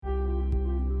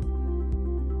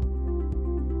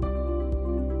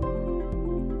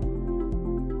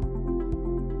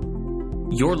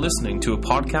You're listening to a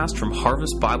podcast from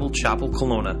Harvest Bible Chapel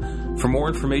Kelowna. For more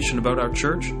information about our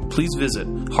church, please visit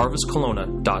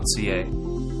harvestkelowna.ca. You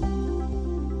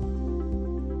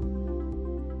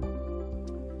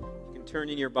can turn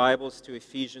in your Bibles to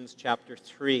Ephesians chapter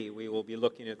 3. We will be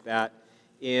looking at that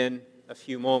in a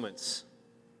few moments.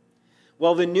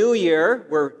 Well, the new year,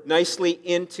 we're nicely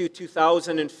into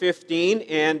 2015,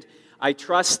 and I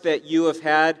trust that you have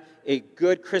had a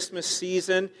good Christmas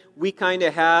season. We kind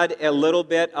of had a little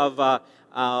bit of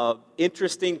a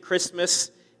interesting Christmas.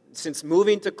 Since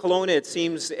moving to Kelowna, it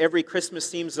seems every Christmas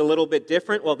seems a little bit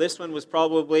different. Well, this one was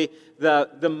probably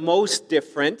the most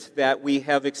different that we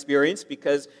have experienced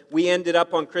because we ended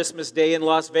up on Christmas Day in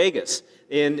Las Vegas.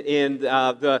 In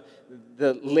the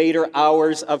later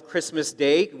hours of Christmas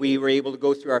Day, we were able to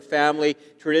go through our family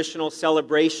traditional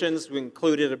celebrations. We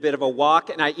included a bit of a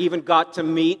walk, and I even got to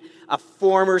meet a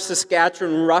former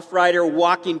Saskatchewan Rough Rider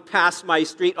walking past my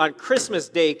street on Christmas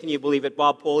Day. Can you believe it?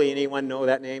 Bob Poley, anyone know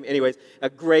that name? Anyways, a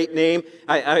great name.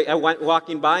 I went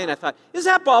walking by, and I thought, is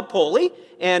that Bob Poley?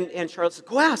 And Charlotte said,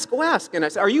 go ask. And I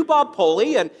said, are you Bob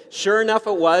Poley? And sure enough,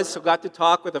 it was. So got to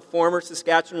talk with a former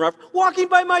Saskatchewan Rough walking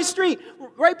by my street,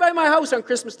 right by my house on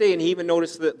Christmas Day. And he even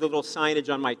noticed the little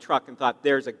signage on my truck and thought,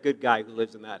 there's a good guy who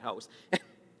lives in that house.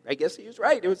 I guess he was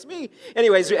right. It was me.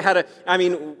 Anyways, we had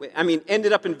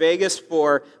ended up in Vegas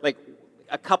for like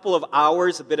a couple of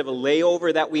hours, a bit of a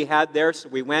layover that we had there. So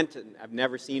we went, and I've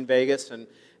never seen Vegas, and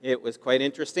it was quite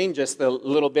interesting. Just the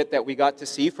little bit that we got to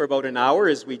see for about an hour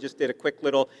is we just did a quick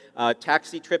little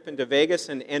taxi trip into Vegas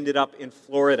and ended up in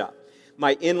Florida.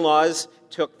 My in-laws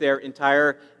took their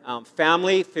entire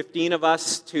family, 15 of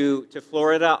us, to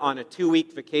Florida on a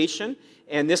 2-week vacation.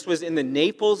 And this was in the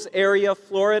Naples area of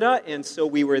Florida, and so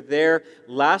we were there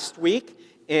last week.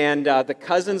 And the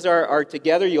cousins are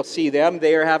together. You'll see them.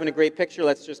 They are having a great picture.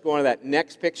 Let's just go on to that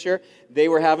next picture. They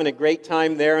were having a great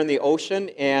time there in the ocean,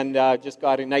 and just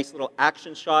got a nice little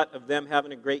action shot of them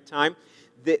having a great time.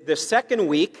 The second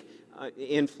week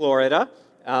in Florida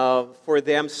for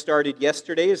them started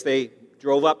yesterday as they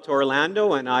drove up to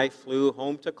Orlando, and I flew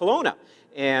home to Kelowna.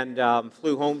 And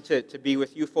flew home to be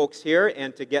with you folks here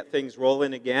and to get things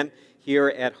rolling again here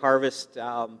at Harvest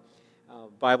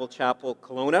Bible Chapel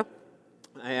Kelowna.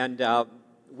 And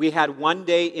we had one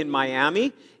day in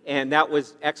Miami, and that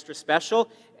was extra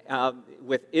special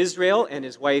with Israel and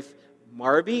his wife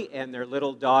Marby and their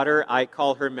little daughter. I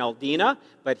call her Meldina,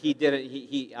 but he didn't.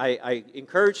 I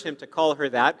encouraged him to call her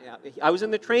that. I was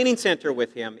in the training center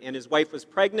with him, and his wife was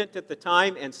pregnant at the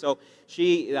time, and so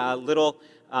she, little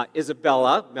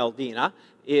Isabella Meldina,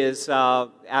 is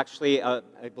actually, I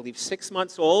believe, 6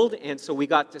 months old, and so we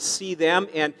got to see them,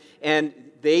 and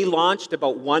they launched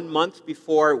about 1 month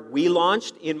before we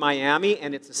launched in Miami,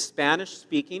 and it's a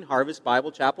Spanish-speaking Harvest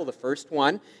Bible Chapel, the first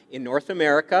one in North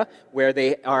America, where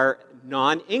they are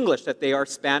non-English, that they are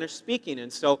Spanish-speaking,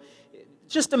 and so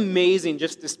just amazing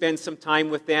just to spend some time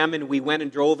with them. And we went and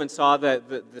drove and saw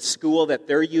the school that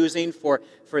they're using for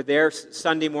their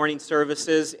Sunday morning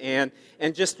services, and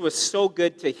just was so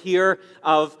good to hear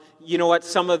of, you know what,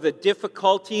 some of the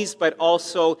difficulties, but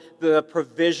also the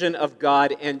provision of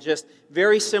God, and just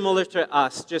very similar to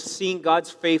us, just seeing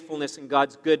God's faithfulness and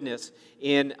God's goodness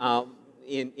in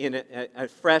a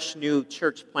fresh new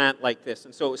church plant like this.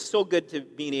 And so it was so good to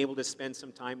being able to spend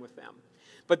some time with them.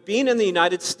 But being in the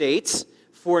United States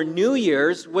for New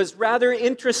Year's was rather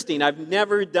interesting. I've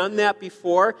never done that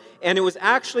before, and it was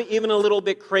actually even a little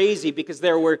bit crazy because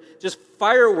there were just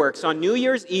fireworks on New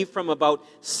Year's Eve from about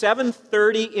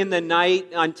 7:30 in the night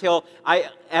until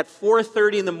at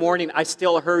 4:30 in the morning, I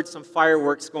still heard some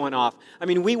fireworks going off. I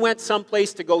mean, we went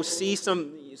someplace to go see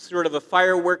some sort of a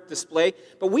firework display,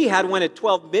 but we had one at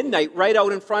 12 midnight right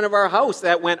out in front of our house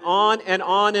that went on and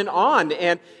on and on.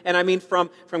 And I mean, from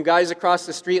guys across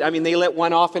the street, I mean, they lit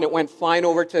one off and it went flying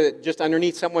over to just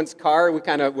underneath someone's car.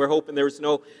 We're hoping there was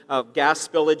no gas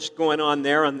spillage going on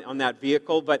there on that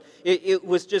vehicle, but it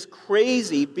was just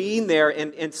crazy being there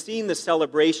and seeing the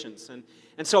celebrations.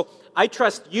 And so I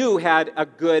trust you had a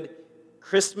good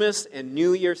Christmas and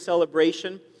New Year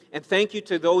celebration. And thank you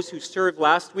to those who served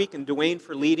last week, and Dwayne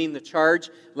for leading the charge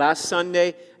last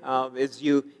Sunday as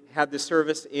you had the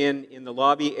service in the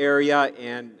lobby area.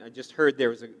 And I just heard there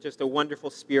was just a wonderful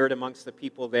spirit amongst the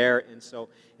people there. And so,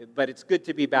 but it's good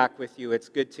to be back with you. It's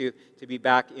good to be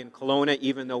back in Kelowna,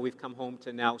 even though we've come home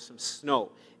to now some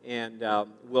snow. And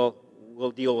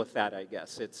we'll deal with that, I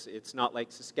guess. It's not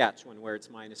like Saskatchewan where it's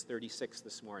minus 36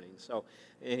 this morning. So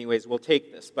anyways, we'll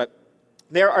take this. But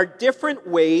There are different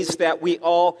ways that we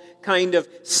all kind of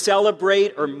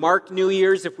celebrate or mark New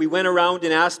Year's. If we went around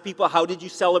and asked people, how did you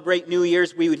celebrate New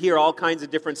Year's? We would hear all kinds of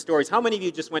different stories. How many of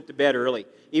you just went to bed early,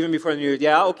 even before the New Year's?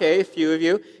 Yeah, okay, a few of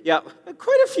you. Yeah,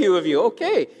 quite a few of you.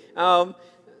 Okay.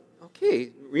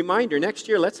 Okay, reminder, next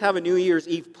year, let's have a New Year's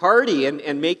Eve party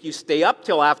and make you stay up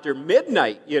till after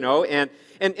midnight,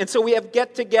 And so we have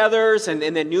get-togethers,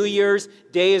 and then New Year's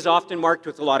Day is often marked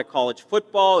with a lot of college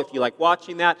football, if you like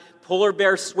watching that. Polar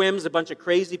bear swims, a bunch of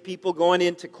crazy people going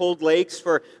into cold lakes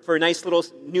for a nice little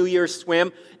New Year's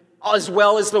swim, as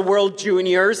well as the World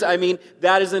Juniors. I mean,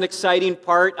 that is an exciting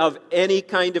part of any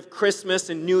kind of Christmas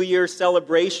and New Year's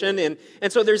celebration. And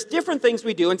so there's different things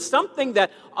we do, and something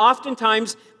that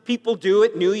oftentimes people do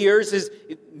at New Year's is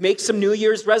make some New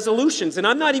Year's resolutions. And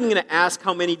I'm not even going to ask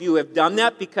how many of you have done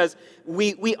that, because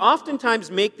we oftentimes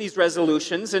make these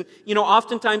resolutions, and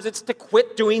oftentimes it's to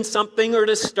quit doing something or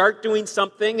to start doing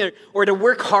something or to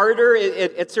work harder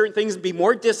at certain things and be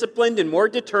more disciplined and more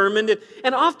determined.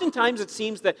 And oftentimes it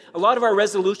seems that a lot of our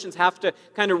resolutions have to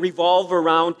kind of revolve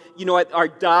around our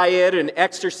diet and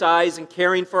exercise and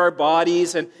caring for our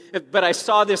bodies. But I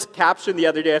saw this caption the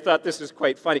other day. I thought this was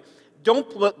quite funny.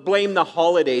 Don't blame the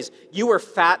holidays. You were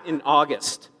fat in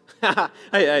August. Yeah,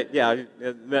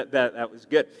 that was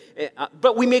good.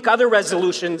 But we make other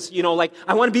resolutions, like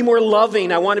I want to be more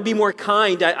loving. I want to be more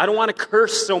kind. I don't want to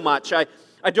curse so much. I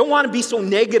don't want to be so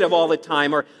negative all the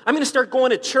time. Or I'm going to start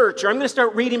going to church. Or I'm going to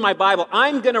start reading my Bible.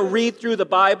 I'm going to read through the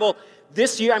Bible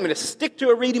this year. I'm going to stick to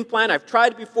a reading plan. I've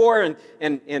tried it before and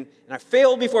I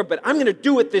failed before, but I'm going to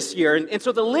do it this year. And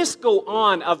so the list go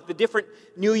on of the different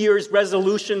New Year's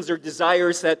resolutions or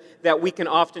desires that we can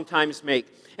oftentimes make.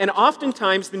 And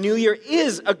oftentimes the New Year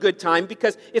is a good time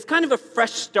because it's kind of a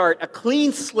fresh start, a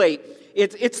clean slate.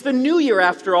 It's the New Year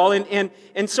after all,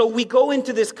 and so we go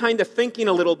into this kind of thinking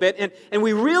a little bit, and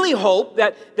we really hope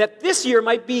that this year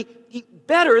might be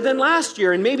better than last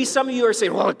year. And maybe some of you are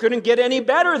saying, well, it couldn't get any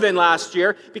better than last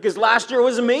year because last year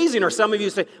was amazing. Or some of you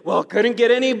say, well, it couldn't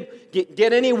get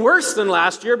any worse than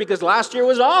last year because last year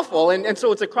was awful. And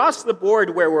so it's across the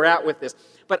board where we're at with this.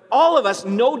 But all of us,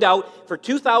 no doubt, for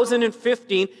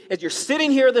 2015, as you're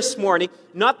sitting here this morning,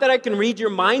 not that I can read your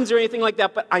minds or anything like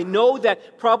that, but I know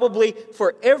that probably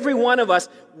for every one of us,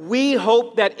 we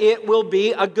hope that it will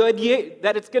be a good year,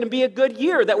 that it's going to be a good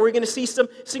year, that we're going to see some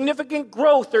significant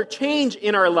growth or change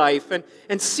in our life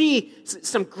and see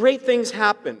some great things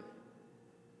happen.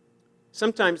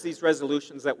 Sometimes these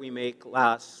resolutions that we make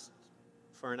last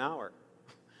for an hour,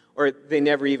 or they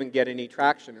never even get any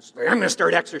traction. It's like, I'm going to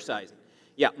start exercising.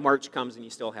 Yeah, March comes and you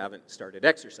still haven't started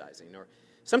exercising. Or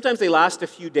sometimes they last a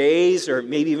few days or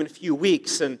maybe even a few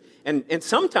weeks. And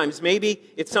sometimes maybe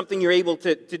it's something you're able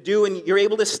to do and you're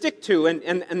able to stick to,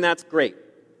 and that's great.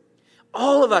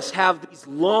 All of us have these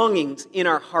longings in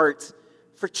our hearts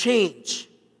for change,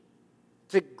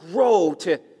 to grow,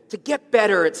 to get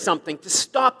better at something, to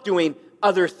stop doing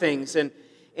other things.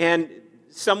 And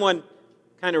someone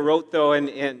kind of wrote, though,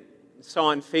 and saw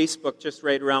on Facebook just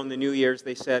right around the New Year's,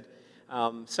 they said,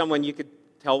 someone you could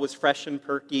tell was fresh and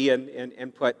perky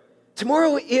and put,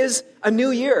 tomorrow is a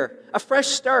new year, a fresh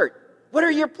start. What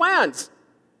are your plans?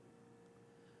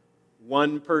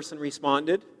 One person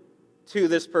responded to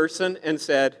this person and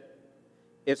said,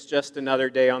 it's just another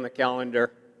day on the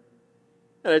calendar.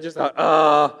 And I just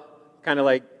thought, kind of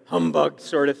like humbug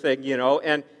sort of thing,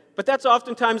 But that's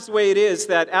oftentimes the way it is,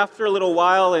 that after a little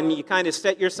while and you kind of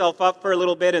set yourself up for a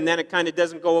little bit and then it kind of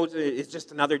doesn't go, it's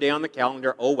just another day on the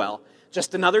calendar. Oh well,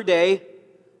 just another day,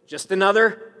 just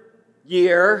another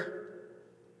year,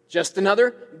 just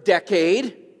another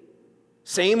decade.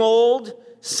 Same old,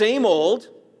 same old.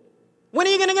 When are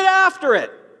you going to get after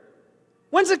it?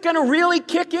 When's it going to really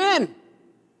kick in?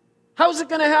 How's it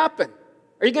going to happen?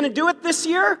 Are you going to do it this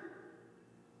year?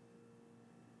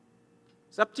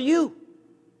 It's up to you.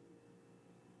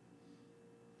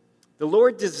 The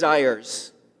Lord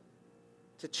desires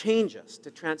to change us,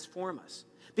 to transform us,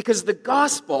 because the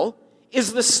gospel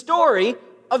is the story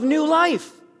of new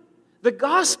life. The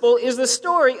gospel is the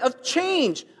story of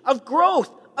change, of growth,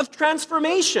 of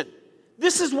transformation.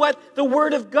 This is what the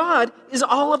Word of God is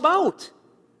all about.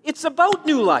 It's about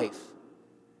new life.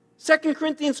 2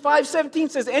 Corinthians 5:17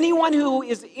 says, anyone who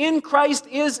is in Christ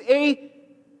is a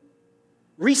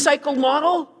recycled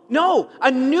model? No,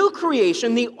 a new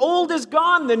creation. The old is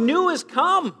gone, the new has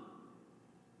come.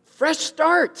 Fresh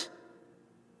start.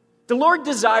 The Lord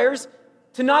desires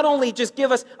to not only just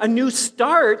give us a new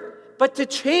start, but to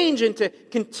change and to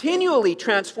continually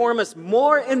transform us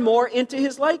more and more into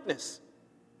His likeness.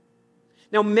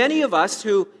 Now, many of us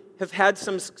who have had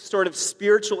some sort of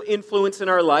spiritual influence in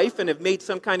our life and have made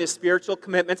some kind of spiritual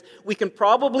commitments, we can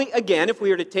probably, again, if we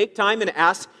were to take time and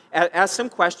ask some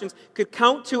questions, could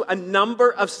count to a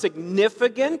number of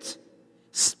significant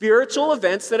spiritual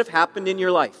events that have happened in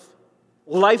your life.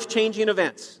 Life-changing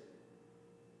events.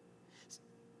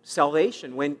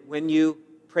 Salvation, when you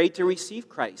prayed to receive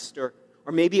Christ, or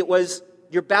maybe it was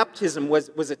your baptism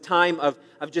was a time of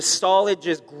just solid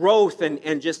just growth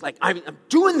and just like, I'm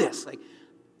doing this, like,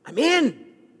 I'm in, I'm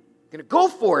going to go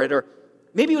for it. Or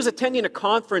maybe it was attending a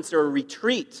conference or a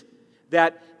retreat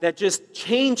that just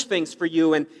changed things for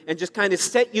you and just kind of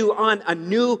set you on a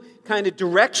new kind of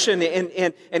direction,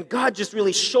 and God just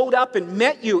really showed up and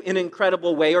met you in an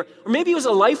incredible way. Or maybe it was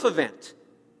a life event,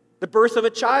 the birth of a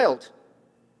child.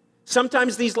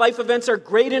 Sometimes these life events are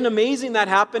great and amazing that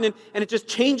happen, and it just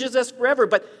changes us forever.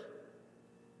 But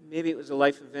maybe it was a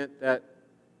life event that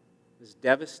was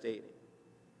devastating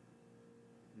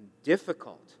and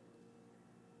difficult.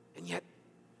 And yet,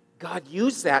 God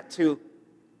used that to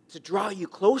draw you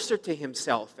closer to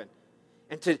Himself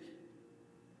and to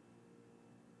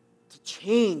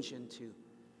change and to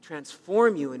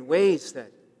transform you in ways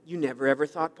that you never ever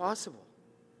thought possible.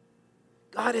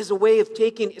 God has a way of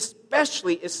taking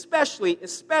especially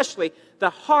the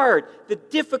hard, the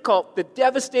difficult, the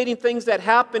devastating things that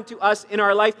happen to us in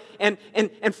our life and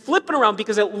flipping around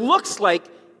because it looks like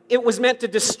it was meant to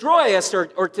destroy us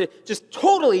or to just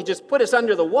totally just put us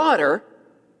under the water.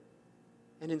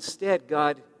 And instead,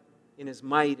 God, in His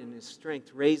might and His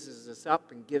strength, raises us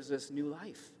up and gives us new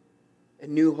life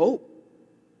and new hope.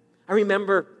 I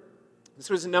remember this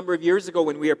was a number of years ago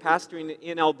when we were pastoring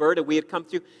in Alberta. We had come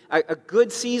through a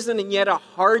good season and yet a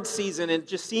hard season. And it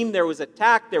just seemed there was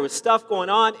attack, there was stuff going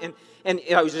on. And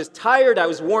I was just tired, I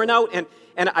was worn out. And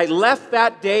I left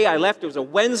that day. It was a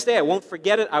Wednesday. I won't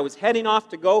forget it. I was heading off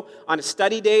to go on a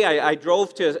study day. I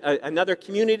drove to another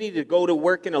community to go to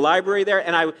work in a library there.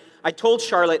 And I told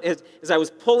Charlotte as I was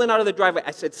pulling out of the driveway,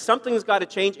 I said, something's got to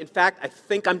change. In fact, I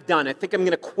think I'm done. I think I'm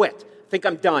going to quit. I think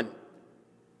I'm done.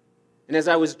 And as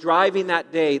I was driving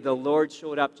that day, the Lord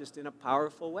showed up just in a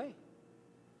powerful way.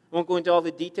 I won't go into all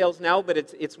the details now, but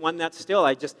it's one that still,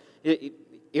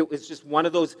 it was just one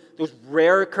of those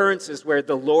rare occurrences where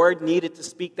the Lord needed to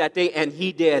speak that day, and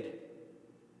He did.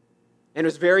 And it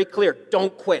was very clear,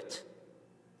 don't quit.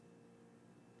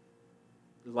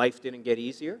 Life didn't get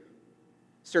easier.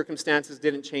 Circumstances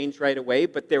didn't change right away,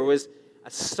 but there was a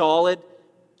solid,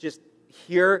 just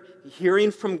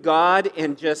hearing from God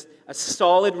and just a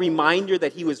solid reminder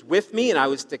that He was with me and I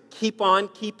was to keep on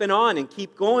keeping on and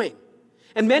keep going.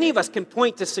 And many of us can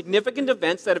point to significant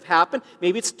events that have happened.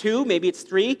 Maybe it's 2, maybe it's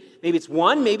 3, maybe it's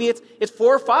 1, maybe it's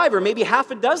 4 or 5, or maybe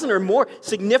half a dozen or more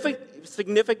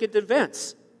significant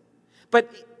events.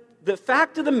 But the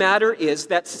fact of the matter is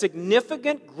that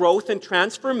significant growth and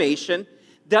transformation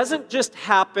doesn't just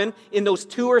happen in those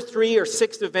 2 or 3 or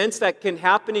 6 events that can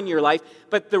happen in your life,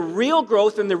 but the real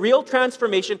growth and the real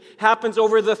transformation happens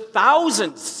over the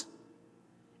thousands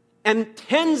and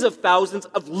tens of thousands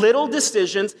of little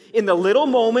decisions in the little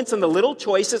moments and the little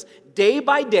choices day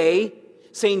by day,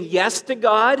 saying yes to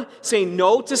God, saying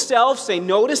no to self, saying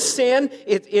no to sin.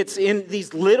 It's in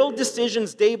these little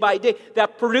decisions day by day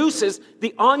that produces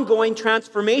the ongoing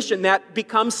transformation that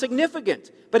becomes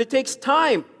significant. But it takes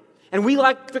time. And we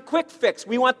like the quick fix.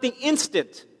 We want the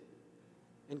instant.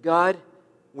 And God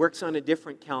works on a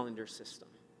different calendar system.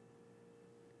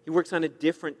 He works on a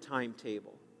different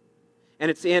timetable.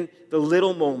 And it's in the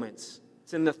little moments.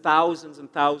 It's in the thousands and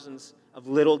thousands of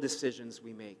little decisions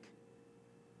we make.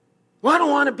 Well, I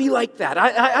don't want to be like that.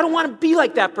 I don't want to be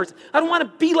like that person. I don't want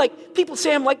to be like, people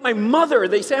say I'm like my mother.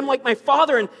 They say I'm like my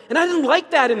father. And I didn't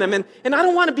like that in them. And I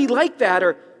don't want to be like that.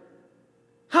 Or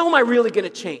how am I really going to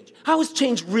change? How is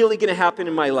change really going to happen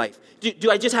in my life?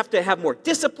 Do I just have to have more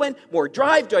discipline, more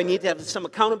drive? Do I need to have some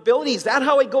accountability? Is that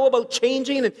how I go about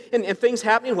changing and things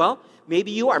happening? Well,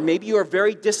 maybe you are. Maybe you are a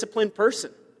very disciplined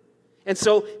person. And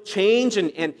so change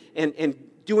and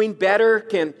doing better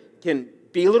can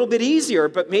be a little bit easier,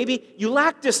 but maybe you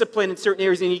lack discipline in certain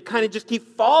areas and you kind of just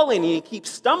keep falling and you keep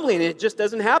stumbling and it just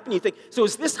doesn't happen. You think, so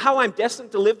is this how I'm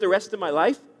destined to live the rest of my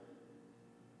life?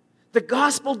 The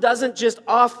gospel doesn't just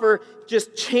offer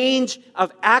just change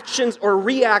of actions or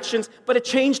reactions, but a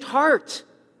changed heart.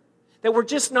 That we're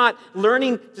just not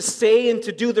learning to say and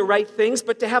to do the right things,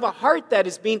 but to have a heart that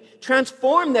is being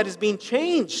transformed, that is being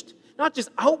changed. Not just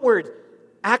outward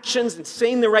actions and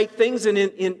saying the right things and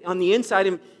on the inside.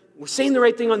 And we're saying the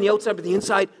right thing on the outside, but the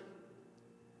inside,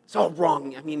 it's all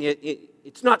wrong. I mean,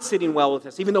 it's not sitting well with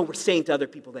us, even though we're saying to other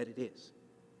people that it is.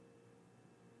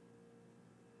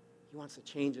 He wants to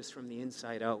change us from the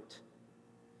inside out.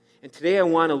 And today I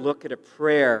want to look at a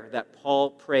prayer that Paul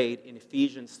prayed in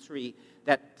Ephesians 3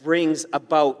 that brings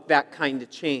about that kind of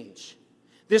change.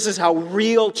 This is how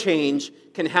real change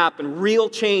can happen, real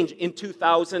change in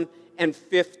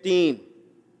 2015.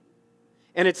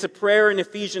 And it's a prayer in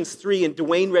Ephesians 3, and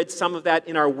Dwayne read some of that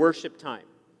in our worship time.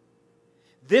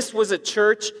 This was a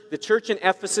church, the church in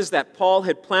Ephesus that Paul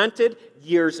had planted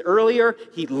years earlier.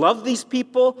 He loved these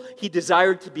people. He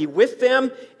desired to be with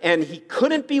them, and he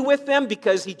couldn't be with them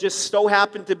because he just so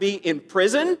happened to be in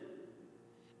prison.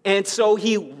 And so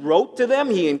he wrote to them,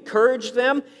 he encouraged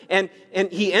them, and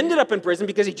he ended up in prison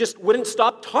because he just wouldn't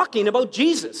stop talking about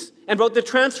Jesus and about the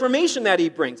transformation that he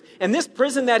brings. And this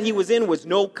prison that he was in was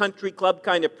no country club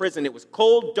kind of prison. It was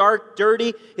cold, dark,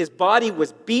 dirty. His body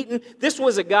was beaten. This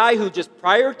was a guy who just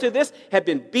prior to this had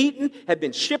been beaten, had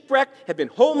been shipwrecked, had been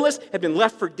homeless, had been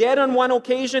left for dead on one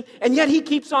occasion, and yet he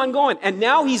keeps on going. And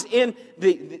now he's in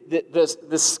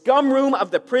the scum room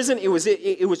of the prison. It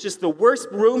was just the worst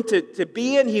room to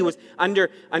be in. He was under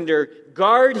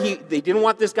guard. They didn't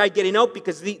want this guy getting out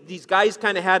because these guys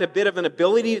kind of had a bit of an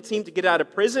ability, it seemed, to get out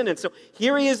of prison. And so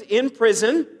here he is in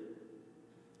prison,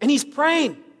 and he's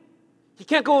praying. He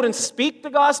can't go out and speak the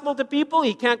gospel to people.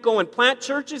 He can't go and plant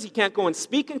churches. He can't go and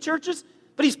speak in churches.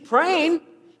 But he's praying.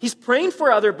 He's praying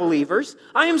for other believers.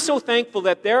 I am so thankful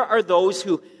that there are those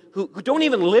who don't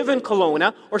even live in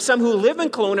Kelowna, or some who live in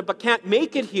Kelowna but can't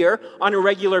make it here on a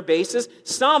regular basis,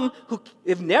 some who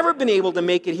have never been able to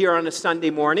make it here on a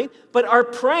Sunday morning, but are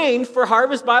praying for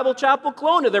Harvest Bible Chapel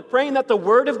Kelowna. They're praying that the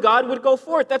Word of God would go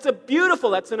forth. That's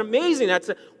that's an amazing, that's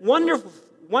a wonderful,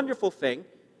 wonderful thing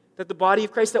that the body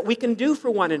of Christ, that we can do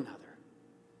for one another.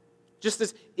 Just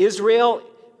as Israel,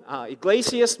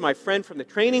 Iglesias, my friend from the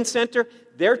training center,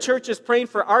 their church is praying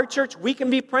for our church. We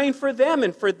can be praying for them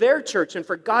and for their church and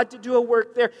for God to do a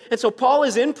work there. And so Paul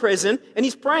is in prison and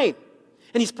he's praying.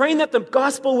 And he's praying that the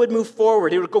gospel would move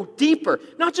forward. It would go deeper,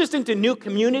 not just into new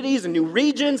communities and new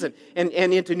regions and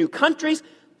into new countries,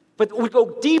 but it would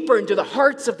go deeper into the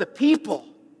hearts of the people.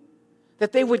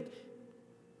 That they would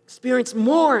experience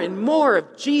more and more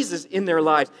of Jesus in their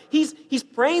lives. He's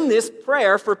praying this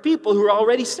prayer for people who are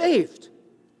already saved.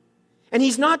 And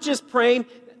he's not just praying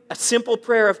a simple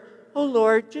prayer of, oh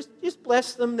Lord, just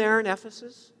bless them there in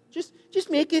Ephesus. Just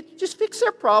fix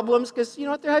their problems, because you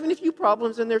know what, they're having a few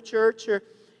problems in their church, or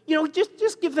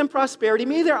just give them prosperity.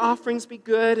 May their offerings be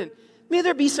good, and may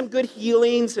there be some good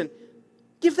healings, and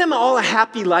give them all a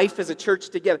happy life as a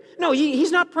church together. No,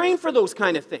 he's not praying for those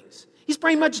kind of things. He's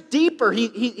praying much deeper.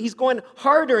 He's going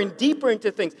harder and deeper into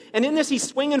things. And in this, he's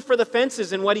swinging for the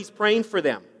fences in what he's praying for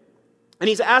them. And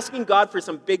he's asking God for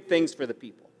some big things for the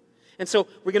people. And so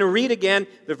we're going to read again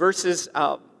the verses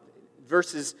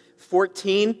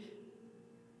 14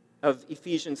 of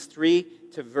Ephesians 3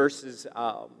 to verse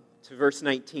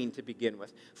 19 to begin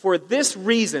with. For this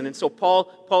reason, and so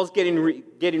Paul's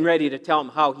getting ready to tell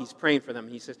them how he's praying for them.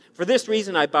 He says, "For this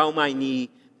reason I bow my knees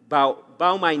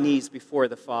before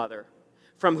the Father,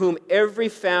 from whom every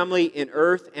family in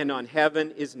earth and on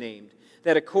heaven is named,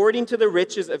 that according to the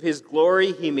riches of his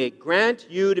glory he may grant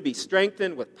you to be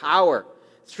strengthened with power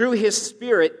through his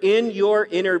Spirit in your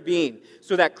inner being,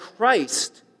 so that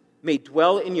Christ may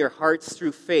dwell in your hearts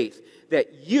through faith,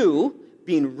 that you,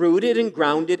 being rooted and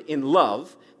grounded in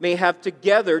love, may have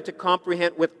together to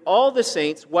comprehend with all the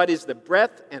saints what is the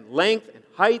breadth and length and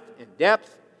height and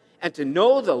depth, and to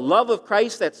know the love of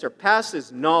Christ that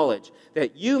surpasses knowledge,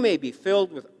 that you may be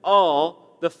filled with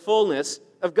all the fullness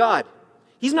of God."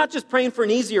 He's not just praying for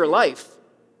an easier life,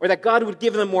 or that God would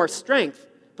give them more strength,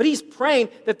 but he's praying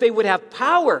that they would have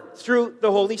power through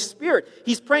the Holy Spirit.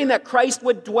 He's praying that Christ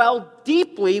would dwell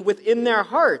deeply within their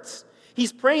hearts.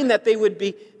 He's praying that they would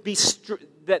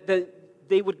that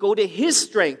they would go to his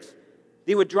strength.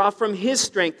 They would draw from his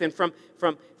strength and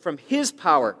from his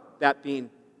power, that being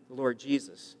the Lord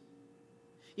Jesus.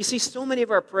 You see, so many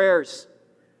of our prayers,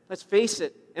 let's face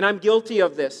it, and I'm guilty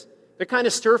of this, they're kind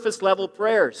of surface level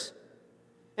prayers.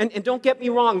 And don't get me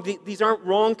wrong, these aren't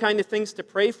wrong kind of things to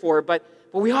pray for, but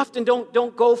we often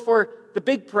don't go for the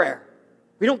big prayer.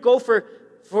 We don't go for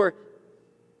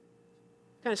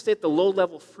kind of stay at the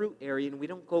low-level fruit area, and we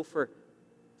don't go for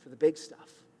the big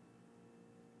stuff.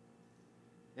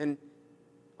 And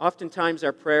oftentimes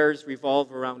our prayers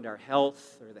revolve around our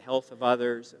health or the health of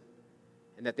others,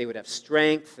 and that they would have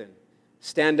strength and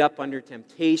stand up under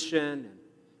temptation. And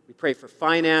we pray for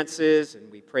finances,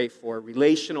 and we pray for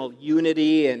relational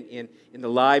unity in the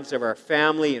lives of our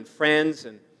family and friends,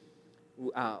 and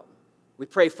we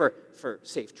pray for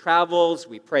safe travels.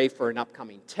 We pray for an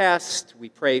upcoming test. We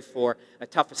pray for a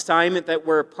tough assignment that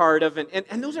we're a part of.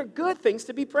 And those are good things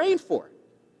to be praying for.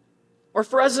 Or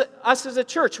for us as a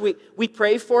church, we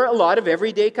pray for a lot of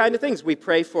everyday kind of things. We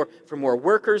pray for more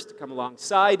workers to come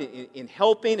alongside in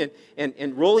helping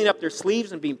and rolling up their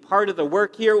sleeves and being part of the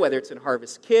work here, whether it's in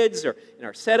Harvest Kids or in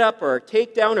our setup or our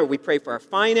takedown, or we pray for our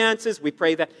finances. We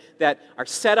pray that our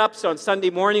setups on Sunday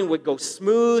morning would go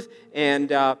smooth, and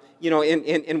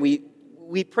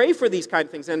we pray for these kind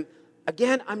of things. And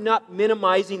again, I'm not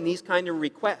minimizing these kind of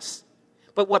requests.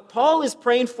 But what Paul is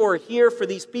praying for here for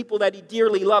these people that he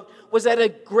dearly loved was that a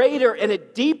greater and a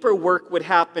deeper work would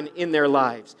happen in their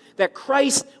lives, that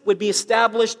Christ would be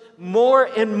established more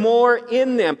and more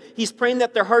in them. He's praying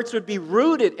that their hearts would be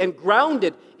rooted and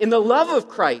grounded in the love of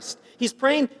Christ. He's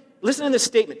praying, listen to this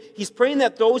statement, he's praying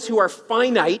that those who are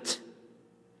finite,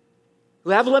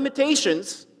 who have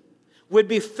limitations, would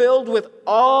be filled with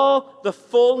all the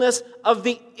fullness of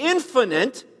the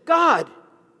infinite God.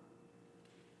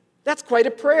 That's quite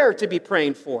a prayer to be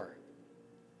praying for.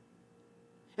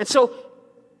 And so,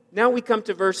 now we come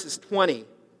to verses 20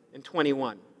 and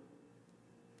 21.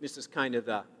 This is kind of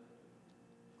the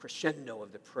crescendo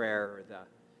of the prayer, or the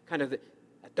kind of the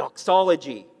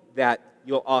doxology that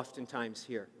you'll oftentimes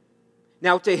hear.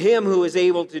 Now to him who is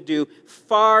able to do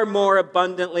far more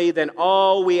abundantly than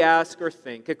all we ask or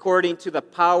think, according to the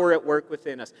power at work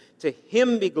within us, to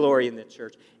him be glory in the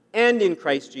church and in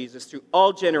Christ Jesus through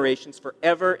all generations,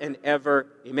 forever and ever.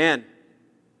 Amen.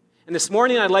 And this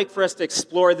morning I'd like for us to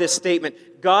explore this statement.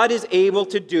 God is able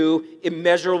to do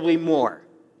immeasurably more.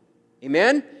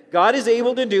 Amen? God is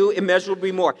able to do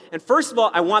immeasurably more. And first of all,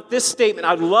 I want this statement.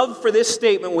 I'd love for this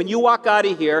statement when you walk out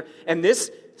of here, and this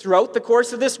throughout the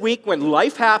course of this week, when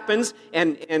life happens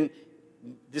and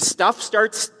this stuff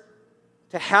starts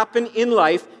to happen in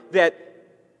life, that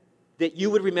you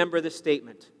would remember this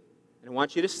statement. And I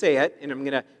want you to say it, and I'm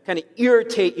going to kind of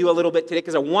irritate you a little bit today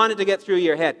because I wanted to get through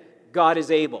your head. God is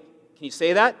able. Can you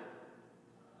say that?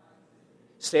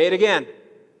 Say it again.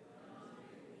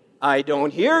 I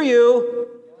don't hear you.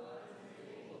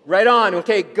 Right on.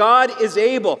 Okay, God is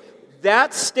able.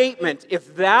 That statement,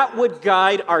 if that would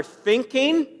guide our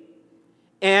thinking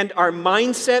and our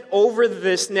mindset over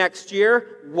this next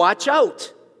year, watch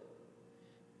out.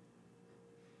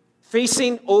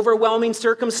 Facing overwhelming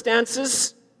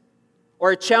circumstances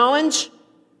or a challenge,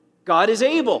 God is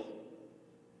able.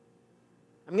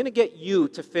 I'm going to get you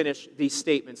to finish these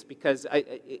statements because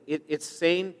it's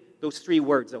saying those three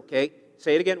words, okay?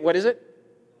 Say it again. What is it?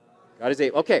 God is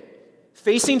able. Okay.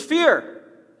 Facing fear.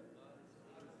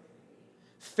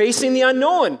 Facing the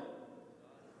unknown.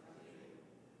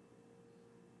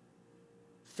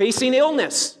 Facing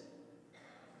illness.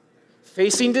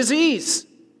 Facing disease.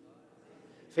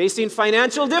 Facing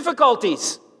financial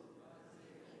difficulties.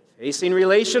 Facing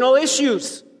relational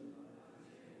issues.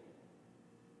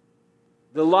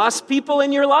 The lost people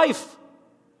in your life.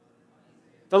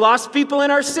 The lost people in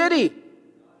our city.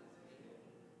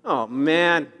 Oh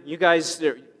man, you guys,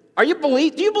 do you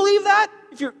believe that?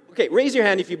 Okay, raise your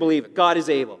hand if you believe it. God is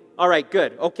able. All right,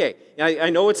 good. Okay. I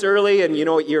know it's early and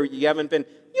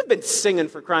you've been singing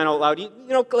for crying out loud.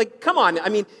 Come on. I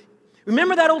mean,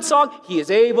 remember that old song? He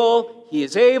is able, he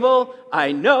is able,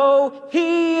 I know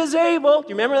he is able. Do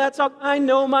you remember that song? I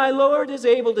know my Lord is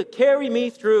able to carry me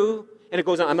through. And it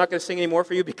goes on. I'm not going to sing anymore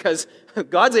for you because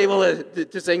God's able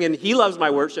to sing and he loves my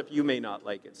worship. You may not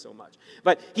like it so much.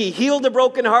 But he healed the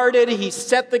brokenhearted. He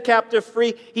set the captive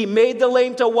free. He made the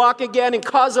lame to walk again and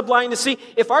caused the blind to see.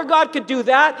 If our God could do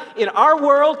that in our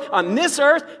world, on this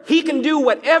earth, he can do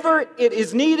whatever it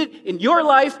is needed in your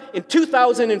life in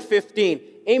 2015.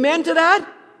 Amen to that?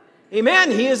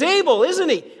 Amen. He is able, isn't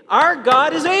he? Our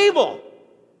God is able.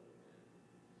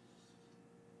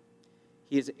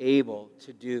 He is able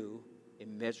to do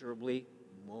immeasurably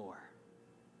more.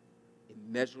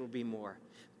 Immeasurably more.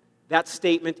 That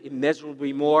statement,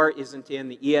 immeasurably more, isn't in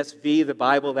the ESV, the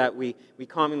Bible that we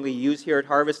commonly use here at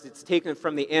Harvest. It's taken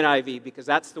from the NIV because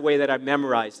that's the way that I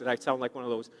memorized it. I sound like one of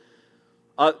those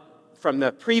from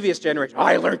the previous generation.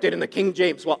 I learned it in the King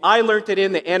James. Well, I learned it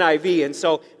in the NIV. And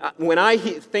so when I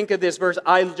think of this verse,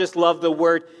 I just love the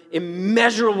word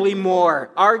immeasurably more.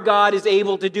 Our God is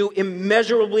able to do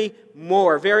immeasurably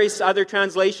more. Various other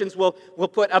translations will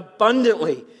put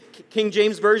abundantly. King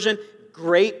James Version,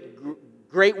 great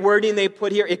wording they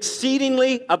put here.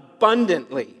 Exceedingly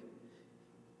abundantly.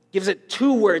 Gives it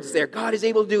two words there. God is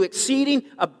able to do exceeding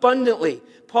abundantly.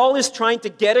 Paul is trying to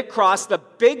get across the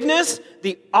bigness,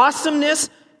 the awesomeness,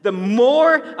 the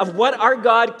more of what our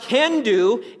God can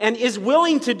do and is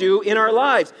willing to do in our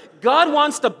lives. God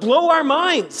wants to blow our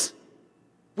minds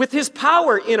with his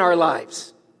power in our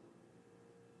lives.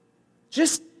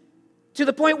 Just to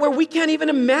the point where we can't even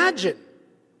imagine.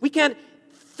 We can't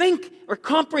think or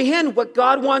comprehend what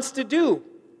God wants to do.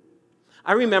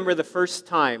 I remember the first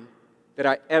time that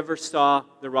I ever saw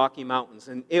the Rocky Mountains,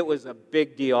 and it was a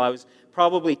big deal. I was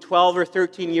probably 12 or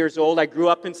 13 years old. I grew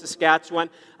up in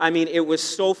Saskatchewan. I mean, it was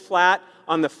so flat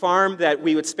on the farm that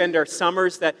we would spend our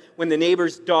summers that when the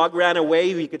neighbor's dog ran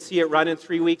away, you could see it running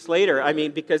 3 weeks later. I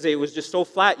mean, because it was just so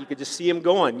flat, you could just see him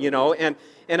going,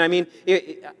 And I mean,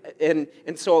 and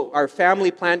so our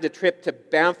family planned a trip to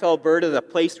Banff, Alberta, the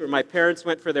place where my parents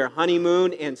went for their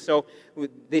honeymoon. And so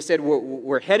they said,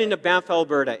 we're heading to Banff,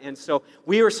 Alberta. And so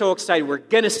we were so excited. We're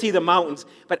going to see the mountains.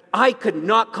 But I could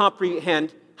not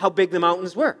comprehend how big the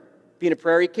mountains were. Being a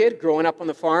prairie kid, growing up on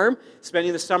the farm,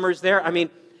 spending the summers there. I mean,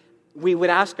 we would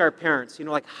ask our parents,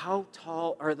 how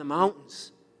tall are the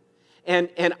mountains? And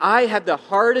I had the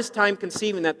hardest time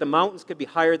conceiving that the mountains could be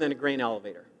higher than a grain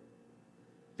elevator.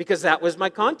 Because that was my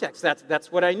context.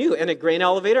 That's what I knew. And a grain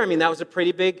elevator, that was a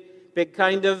pretty big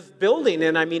kind of building.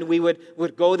 And we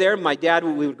would go there. My dad,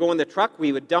 we would go in the truck.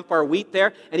 We would dump our wheat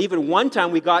there. And even one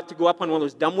time we got to go up on one of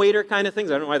those dumbwaiter kind of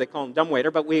things. I don't know why they call them dumbwaiter,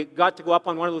 but we got to go up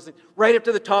on one of those things right up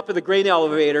to the top of the grain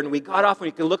elevator. And we got off and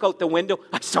you could look out the window.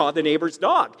 I saw the neighbor's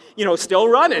dog, still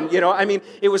running.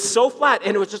 It was so flat.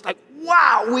 And it was just like,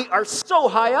 wow, we are so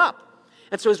high up.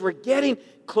 And so as we're getting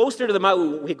closer to the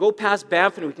mountain, we go past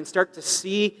Banff and we can start to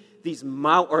see these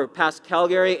or past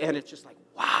Calgary, and it's just like,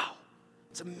 wow,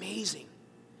 it's amazing.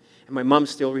 And my mom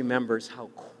still remembers how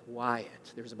quiet.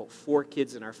 There was about 4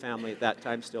 kids in our family at that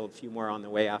time, still a few more on the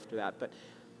way after that. But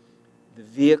the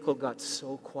vehicle got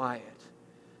so quiet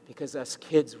because us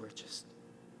kids were just,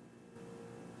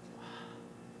 wow,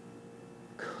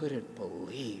 couldn't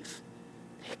believe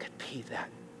they could be that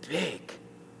big.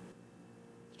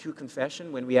 True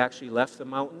confession, when we actually left the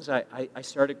mountains, I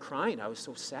started crying. I was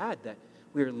so sad that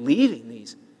we were leaving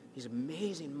these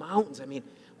amazing mountains.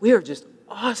 We were just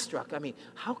awestruck.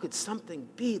 How could something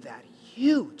be that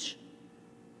huge?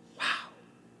 Wow.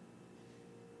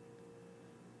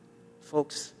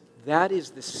 Folks, that is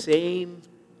the same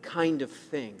kind of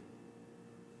thing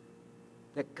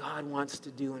that God wants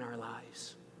to do in our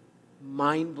lives.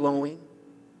 Mind-blowing,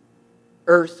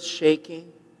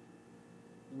 earth-shaking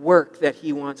work that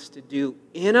He wants to do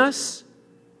in us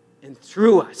and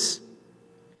through us.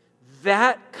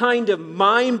 That kind of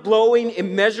mind-blowing,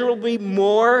 immeasurably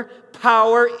more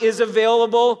power is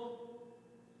available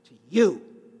to you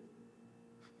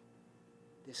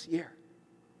this year.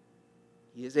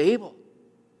 He is able.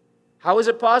 How is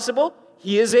it possible?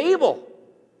 He is able.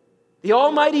 The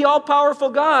almighty, all-powerful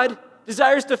God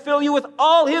desires to fill you with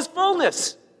all His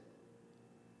fullness.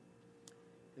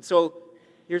 And so,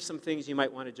 here's some things you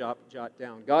might want to jot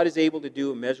down. God is able to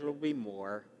do immeasurably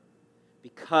more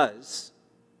because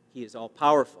He is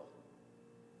all-powerful.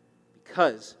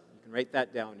 Because, you can write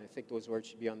that down. I think those words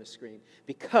should be on the screen.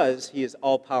 Because He is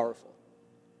all-powerful.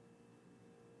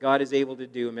 God is able to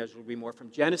do immeasurably more.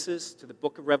 From Genesis to the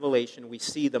book of Revelation, we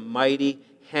see the mighty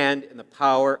hand and the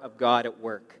power of God at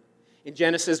work. In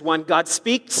Genesis 1, God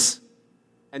speaks,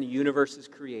 and the universe is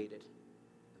created.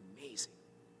 Amazing.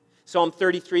 Psalm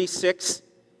 33:6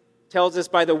 tells us,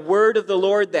 by the word of the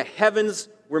Lord, the heavens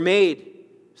were made.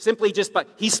 Simply just by,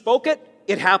 He spoke it,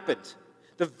 it happened.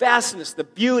 The vastness, the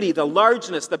beauty, the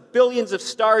largeness, the billions of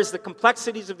stars, the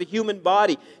complexities of the human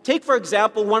body. Take, for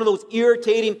example, one of those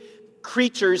irritating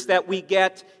creatures that we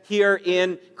get here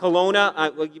in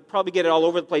Kelowna. Well, you probably get it all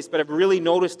over the place, but I've really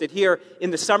noticed it here.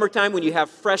 In the summertime, when you have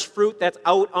fresh fruit that's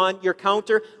out on your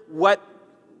counter, what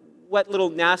little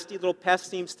nasty little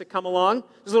pest seems to come along?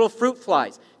 Those little fruit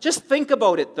flies. Just think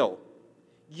about it, though.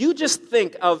 You just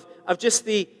think of just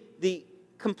the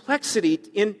complexity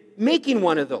in making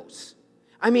one of those.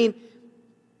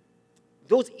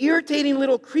 Those irritating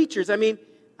little creatures,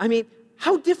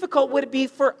 how difficult would it be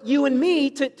for you and me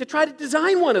to try to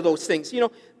design one of those things,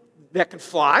 that can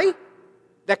fly,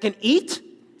 that can eat,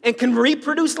 and can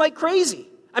reproduce like crazy?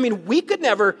 We could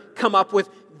never come up with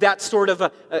that sort of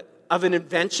an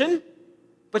invention.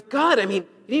 But God, you didn't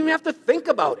even have to think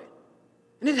about it.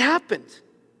 And it happened.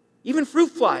 Even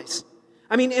fruit flies.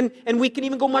 And we can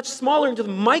even go much smaller into the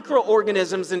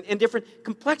microorganisms and different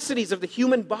complexities of the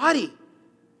human body.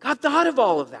 God thought of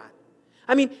all of that.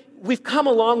 We've come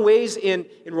a long ways in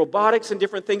robotics and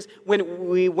different things. When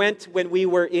we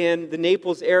were in the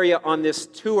Naples area on this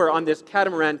tour, on this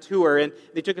catamaran tour, and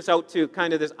they took us out to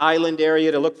kind of this island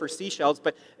area to look for seashells.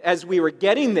 But as we were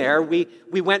getting there, we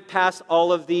went past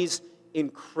all of these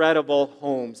incredible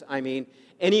homes.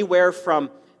 Anywhere from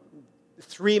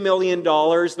 $3 million,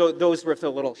 those were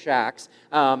the little shacks,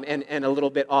 and a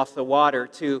little bit off the water,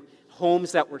 to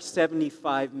homes that were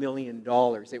 $75 million.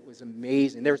 It was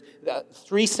amazing. There's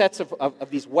 3 sets of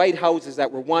these white houses that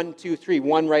were 1, 2, 3,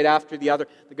 one right after the other.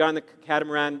 The guy on the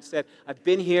catamaran said, I've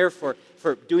been here for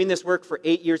doing this work for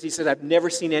 8 years. He said, I've never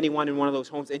seen anyone in one of those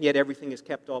homes, and yet everything is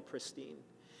kept all pristine.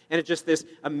 And it's just this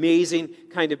amazing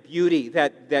kind of beauty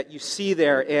that you see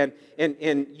there,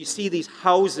 and you see these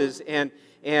houses, and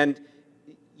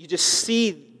you just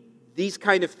see these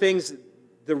kind of things,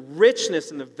 the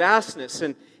richness and the vastness,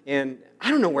 and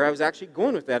I don't know where I was actually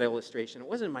going with that illustration. It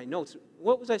wasn't in my notes.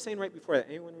 What was I saying right before that?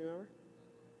 Anyone remember?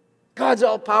 God's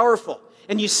all-powerful.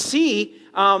 And you see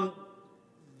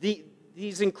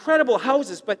these incredible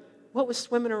houses, but what was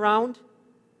swimming around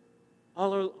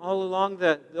all along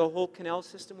the whole canal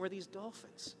system were these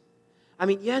dolphins. I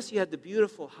mean, yes, you had the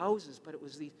beautiful houses, but it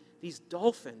was these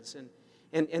dolphins,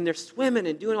 and they're swimming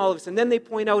and doing all of this. And then they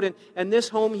point out, and this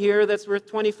home here that's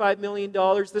worth $25 million,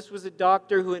 this was a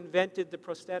doctor who invented the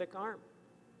prosthetic arm.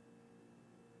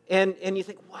 And you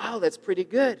think, wow, that's pretty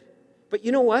good. But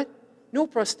you know what? No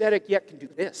prosthetic yet can do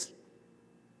this.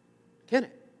 Can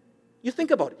it? You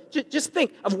think about it. Just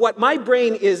think of what my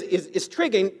brain is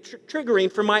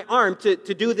triggering for my arm to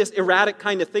do this erratic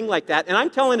kind of thing like that. And I'm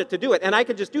telling it to do it, and I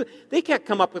can just do it. They can't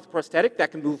come up with a prosthetic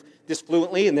that can move this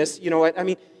fluently and this, you know what? I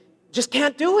mean, just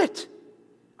can't do it.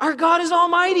 Our God is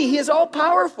almighty. He is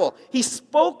all-powerful. He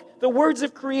spoke the words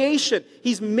of creation.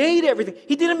 He's made everything.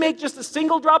 He didn't make just a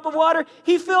single drop of water.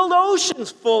 He filled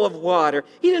oceans full of water.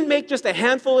 He didn't make just a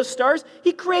handful of stars.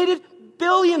 He created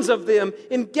billions of them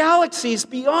in galaxies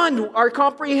beyond our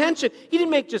comprehension. He didn't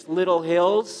make just little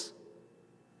hills.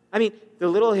 I mean, the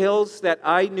little hills that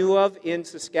I knew of in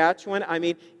Saskatchewan, I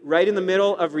mean, right in the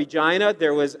middle of Regina,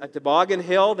 there was a toboggan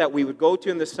hill that we would go to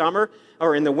in the summer,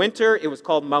 or in the winter. It was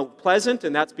called Mount Pleasant,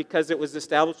 and that's because it was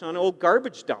established on an old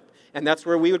garbage dump. And that's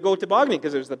where we would go tobogganing,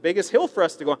 because it was the biggest hill for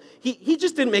us to go on. He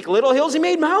just didn't make little hills, he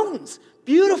made mountains.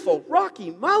 Beautiful,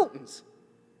 rocky mountains.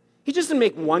 He just didn't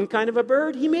make one kind of a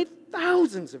bird, he made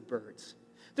thousands of birds.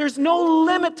 There's no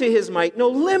limit to his might, no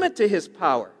limit to his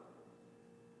power.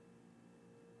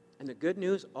 And the good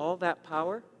news, all that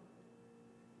power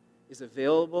is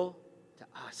available to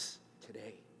us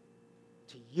today,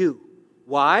 to you.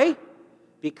 Why?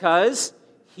 Because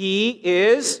he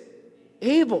is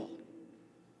able.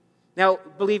 Now,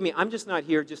 believe me, I'm just not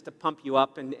here just to pump you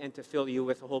up and to fill you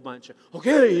with a whole bunch of,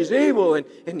 okay, he's able,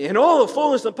 and all the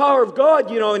fullness and power of God,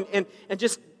 you know, and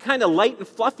just kind of light and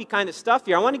fluffy kind of stuff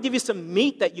here. I want to give you some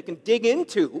meat that you can dig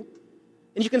into,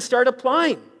 and you can start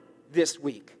applying this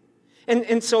week.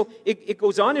 And so it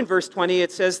goes on in verse 20.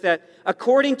 It says that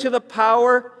according to the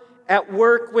power at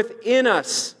work within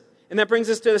us. And that brings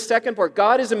us to the second part.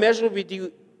 God is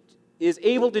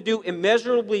able to do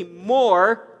immeasurably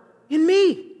more in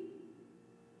me,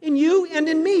 in you and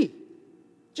in me.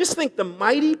 Just think, the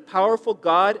mighty, powerful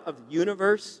God of the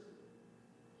universe,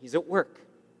 he's at work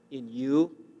in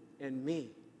you and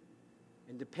me.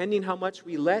 And depending how much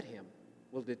we let him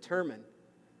will determine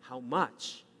how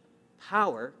much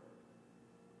power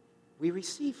we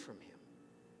receive from him.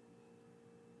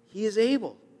 He is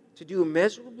able to do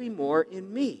immeasurably more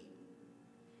in me.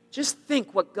 Just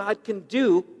think what God can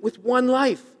do with one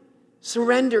life,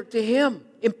 surrendered to him,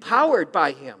 empowered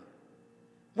by him.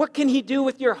 What can he do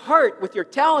with your heart, with your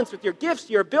talents, with your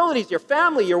gifts, your abilities, your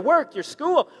family, your work, your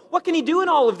school? What can he do in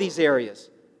all of these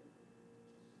areas?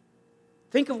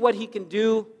 Think of what he can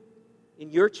do in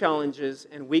your challenges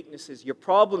and weaknesses, your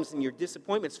problems and your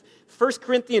disappointments. 1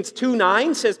 Corinthians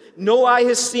 2:9 says, no eye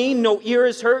has seen, no ear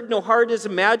has heard, no heart has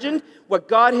imagined what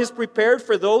God has prepared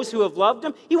for those who have loved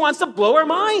him. He wants to blow our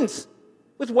minds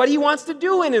with what he wants to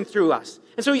do in and through us.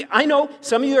 And so I know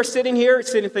some of you are sitting here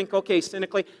and think, okay,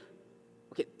 cynically,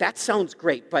 okay, that sounds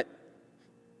great, but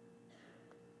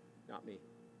not me.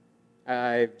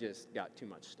 I've just got too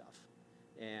much stuff.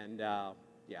 And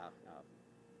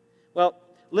well,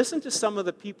 listen to some of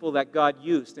the people that God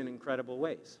used in incredible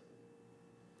ways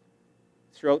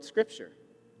throughout Scripture.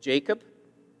 Jacob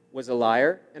was a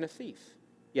liar and a thief,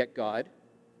 yet God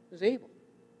was able.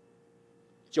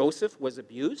 Joseph was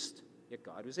abused, yet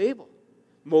God was able.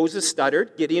 Moses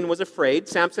stuttered, Gideon was afraid,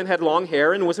 Samson had long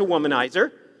hair and was a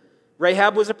womanizer.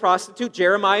 Rahab was a prostitute,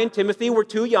 Jeremiah and Timothy were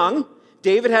too young.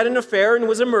 David had an affair and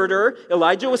was a murderer.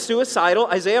 Elijah was suicidal.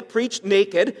 Isaiah preached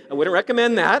naked. I wouldn't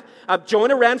recommend that.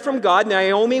 Jonah ran from God.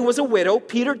 Naomi was a widow.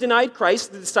 Peter denied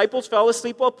Christ. The disciples fell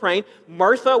asleep while praying.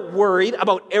 Martha worried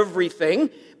about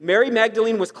everything. Mary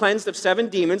Magdalene was cleansed of 7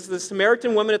 demons. The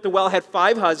Samaritan woman at the well had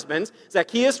 5 husbands.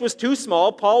 Zacchaeus was too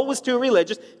small. Paul was too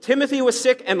religious. Timothy was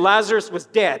sick, and Lazarus was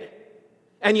dead.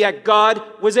 And yet God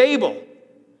was able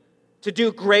to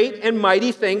do great and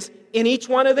mighty things in each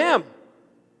one of them.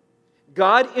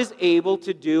 God is able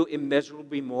to do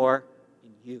immeasurably more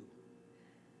in you.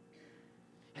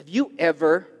 Have you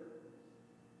ever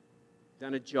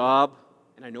done a job,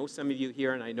 and I know some of you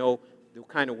here, and I know the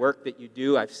kind of work that you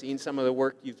do. I've seen some of the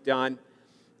work you've done.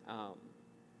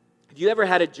 Have you ever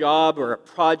had a job or a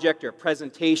project or a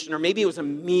presentation, or maybe it was a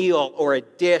meal or a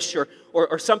dish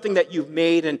or something that you've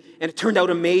made and it turned out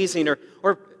amazing,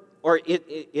 or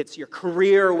it's your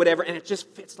career or whatever, and it just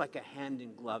fits like a hand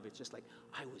in glove. It's just like,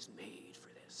 I was made for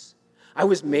this. I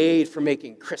was made for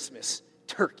making Christmas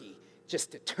turkey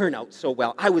just to turn out so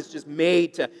well. I was just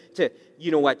made to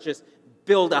just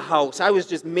build a house. I was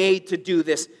just made to do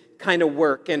this kind of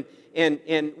work. And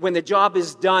when the job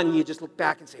is done, you just look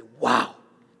back and say, wow,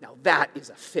 now that is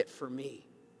a fit for me.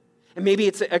 And maybe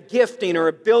it's a gifting or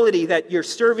ability that you're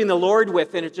serving the Lord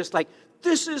with, and it's just like,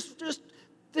 this,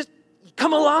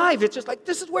 come alive. It's just like,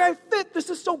 this is where I fit. This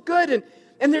is so good.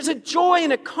 And there's a joy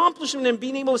and accomplishment in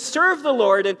being able to serve the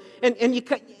Lord. And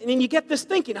you get this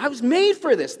thinking, I was made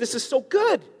for this. This is so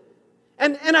good.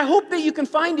 And I hope that you can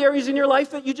find areas in your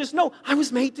life that you just know, I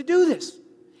was made to do this.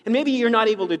 And maybe you're not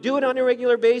able to do it on a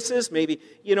regular basis. Maybe,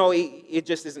 it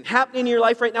just isn't happening in your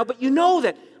life right now. But you know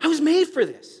that I was made for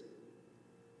this.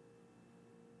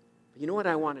 But you know what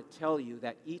I want to tell you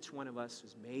that each one of us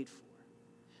was made for?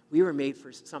 We were made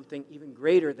for something even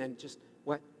greater than just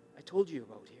what I told you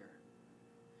about here.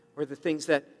 Or the things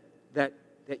that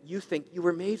you think you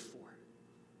were made for.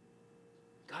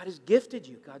 God has gifted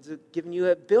you. God's given you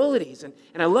abilities. And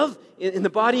I love in the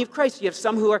body of Christ, you have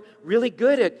some who are really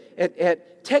good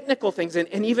at technical things.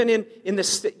 And even in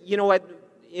this,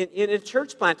 in a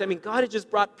church plant, I mean, God has just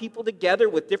brought people together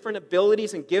with different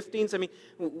abilities and giftings. I mean,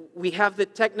 we have the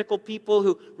technical people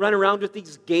who run around with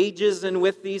these gauges and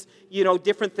with these,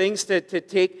 different things to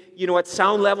take, at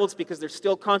sound levels, because they're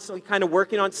still constantly kind of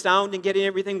working on sound and getting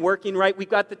everything working right. We've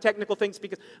got the technical things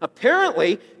because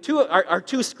apparently our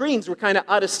two screens were kind of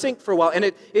out of sync for a while.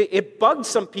 And it bugged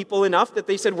some people enough that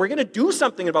they said, we're going to do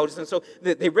something about it. And so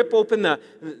they rip open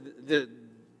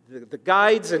the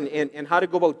guides and how to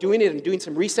go about doing it and doing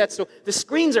some resets. So the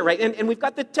screens are right. And we've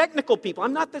got the technical people.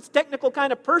 I'm not this technical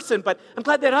kind of person, but I'm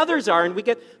glad that others are. And we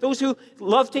get those who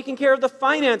love taking care of the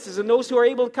finances, and those who are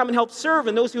able to come and help serve,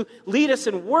 and those who lead us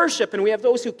in worship. And we have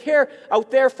those who care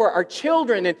out there for our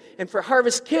children and for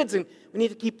Harvest Kids. And we need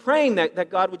to keep praying that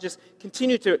God would just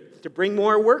continue to bring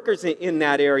more workers in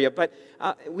that area. But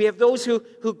we have those who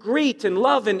greet and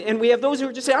love, and we have those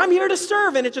who just say, I'm here to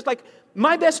serve. And it's just like,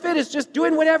 my best fit is just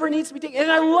doing whatever needs to be taken. And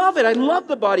I love it. I love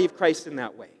the body of Christ in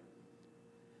that way.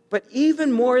 But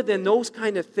even more than those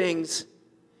kind of things,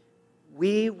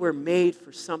 we were made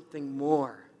for something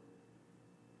more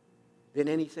than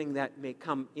anything that may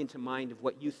come into mind of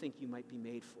what you think you might be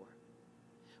made for.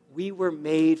 We were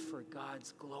made for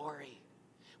God's glory.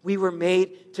 We were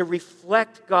made to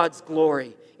reflect God's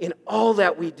glory in all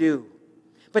that we do.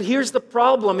 But here's the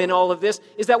problem in all of this,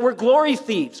 is that we're glory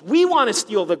thieves. We want to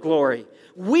steal the glory.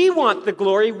 We want the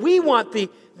glory. We want the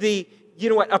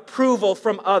approval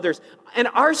from others. And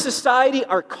our society,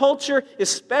 our culture,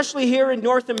 especially here in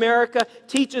North America,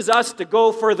 teaches us to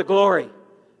go for the glory.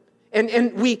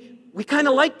 And we kind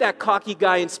of like that cocky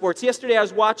guy in sports. Yesterday I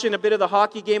was watching a bit of the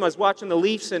hockey game. I was watching the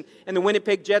Leafs and the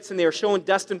Winnipeg Jets, and they were showing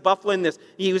Dustin Byfuglien.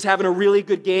 He was having a really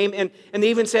good game. And they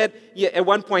even said at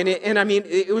one point, and I mean,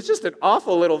 it was just an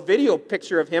awful little video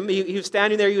picture of him. He was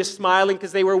standing there, he was smiling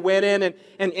because they were winning,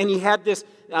 and he had this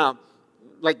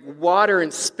like water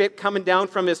and spit coming down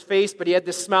from his face, but he had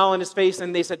this smile on his face,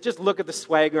 and they said, just look at the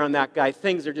swagger on that guy.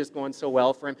 Things are just going so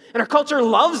well for him. And our culture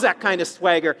loves that kind of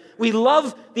swagger. We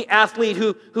love the athlete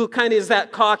who kind of is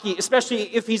that cocky,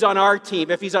 especially if he's on our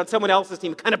team. If he's on someone else's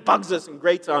team, it kind of bugs us and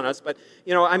grates on us. But,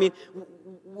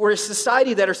 we're a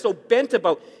society that are so bent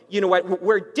about,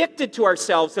 we're addicted to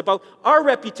ourselves, about our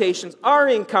reputations, our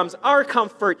incomes, our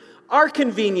comfort, our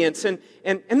convenience, and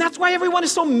that's why everyone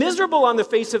is so miserable on the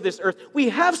face of this earth. We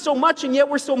have so much, and yet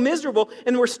we're so miserable,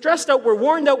 and we're stressed out, we're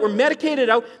worn out, we're medicated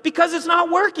out, because it's not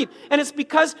working. And it's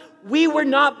because we were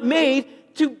not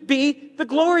made to be the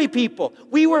glory people.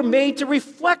 We were made to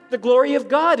reflect the glory of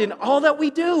God in all that we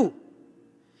do.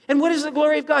 And what is the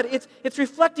glory of God? It's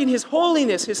reflecting His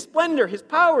holiness, His splendor, His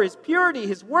power, His purity,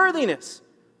 His worthiness.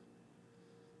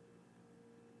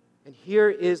 And here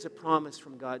is a promise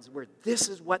from God's Word. This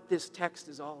is what this text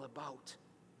is all about.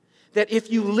 That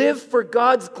if you live for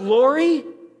God's glory,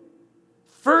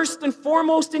 first and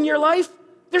foremost in your life,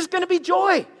 there's going to be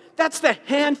joy. That's the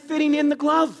hand fitting in the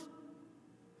glove.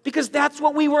 Because that's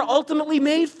what we were ultimately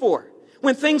made for.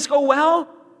 When things go well,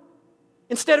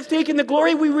 instead of taking the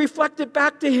glory, we reflect it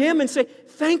back to Him and say,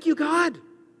 thank you, God.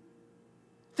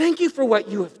 Thank you for what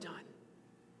you have done.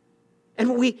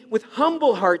 And we, with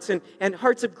humble hearts and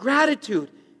hearts of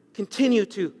gratitude, continue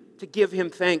to give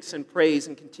Him thanks and praise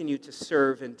and continue to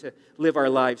serve and to live our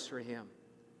lives for Him.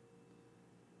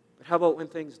 But how about when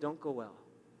things don't go well?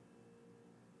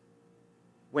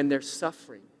 When there's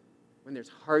suffering, when there's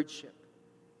hardship,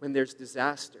 when there's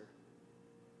disaster?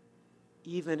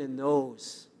 Even in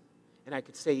those, and I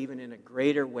could say even in a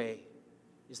greater way,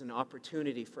 is an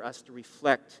opportunity for us to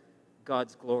reflect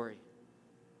God's glory.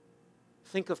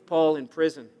 Think of Paul in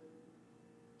prison,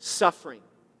 suffering,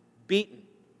 beaten,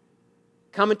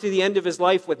 coming to the end of his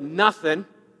life with nothing,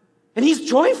 and he's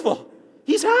joyful.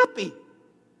 He's happy.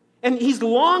 And he's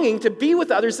longing to be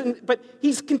with others, but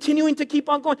he's continuing to keep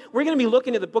on going. We're going to be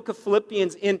looking at the book of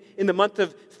Philippians in the month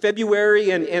of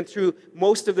February and through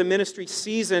most of the ministry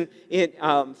season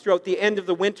throughout the end of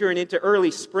the winter and into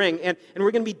early spring. And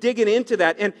we're going to be digging into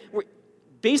that. And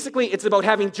basically, it's about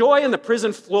having joy on the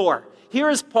prison floor. Here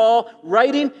is Paul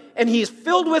writing, and he's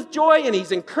filled with joy, and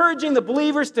he's encouraging the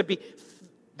believers to be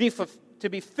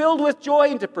filled with joy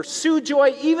and to pursue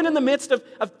joy, even in the midst of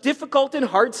difficult and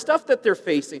hard stuff that they're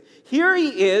facing. Here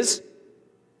he is,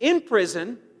 in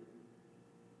prison,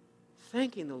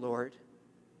 thanking the Lord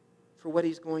for what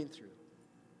he's going through.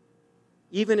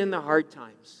 Even in the hard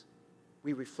times,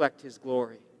 we reflect His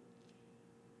glory.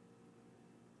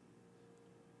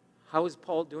 How is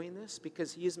Paul doing this?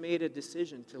 Because he has made a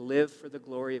decision to live for the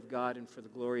glory of God and for the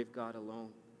glory of God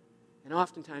alone. And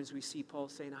oftentimes we see Paul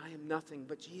saying, I am nothing,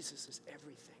 but Jesus is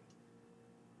everything.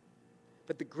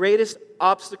 But the greatest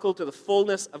obstacle to the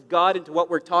fullness of God and to what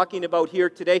we're talking about here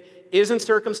today isn't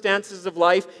circumstances of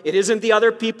life. It isn't the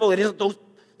other people. It isn't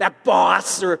that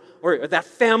boss or that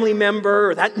family member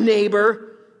or that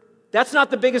neighbor. That's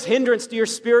not the biggest hindrance to your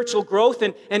spiritual growth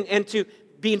and to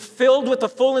being filled with the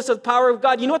fullness of the power of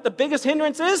God. You know what the biggest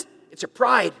hindrance is? It's your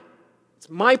pride. It's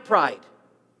my pride.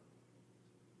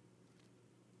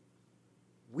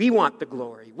 We want the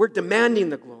glory. We're demanding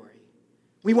the glory.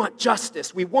 We want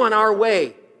justice. We want our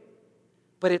way.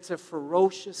 But it's a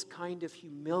ferocious kind of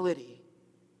humility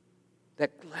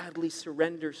that gladly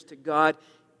surrenders to God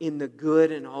in the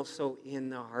good and also in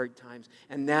the hard times.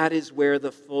 And that is where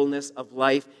the fullness of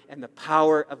life and the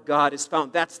power of God is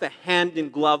found. That's the hand in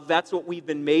glove. That's what we've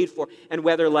been made for. And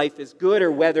whether life is good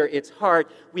or whether it's hard,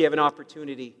 we have an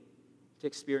opportunity to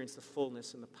experience the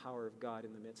fullness and the power of God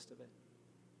in the midst of it.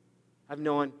 I've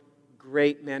known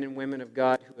great men and women of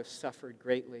God who have suffered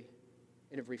greatly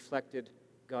and have reflected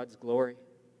God's glory.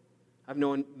 I've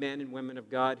known men and women of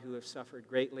God who have suffered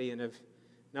greatly and have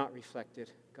not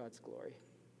reflected God's glory.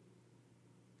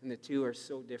 And the two are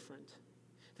so different.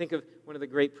 Think of one of the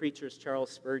great preachers, Charles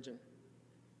Spurgeon.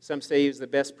 Some say he was the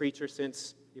best preacher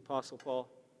since the Apostle Paul.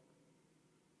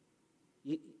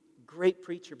 Great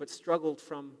preacher, but struggled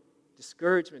from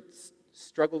discouragement,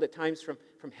 struggled at times from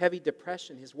heavy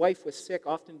depression. His wife was sick,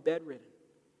 often bedridden.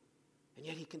 And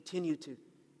yet he continued to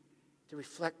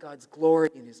reflect God's glory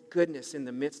and His goodness in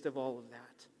the midst of all of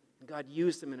that. And God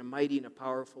used him in a mighty and a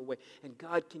powerful way. And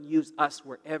God can use us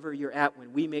wherever you're at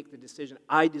when we make the decision,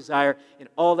 I desire in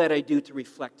all that I do to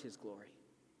reflect His glory.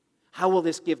 How will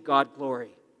this give God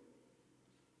glory?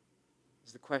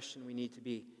 Is the question we need to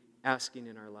be asking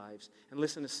in our lives. And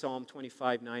listen to Psalm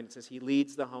 25:9. It says, He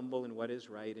leads the humble in what is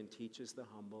right and teaches the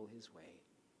humble His way.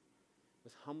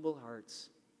 With humble hearts,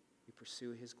 we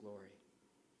pursue His glory.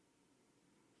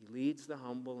 He leads the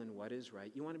humble in what is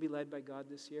right. You want to be led by God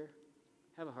this year?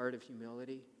 Have a heart of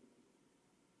humility.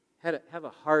 Have a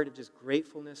heart of just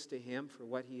gratefulness to Him for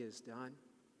what He has done.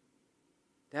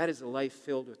 That is a life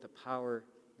filled with the power,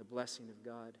 the blessing of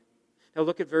God. Now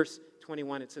look at verse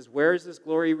 21. It says, where is this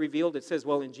glory revealed? It says,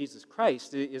 well, in Jesus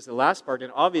Christ is the last part.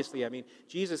 And obviously,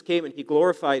 Jesus came and He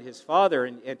glorified His Father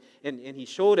and He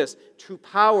showed us true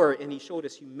power and He showed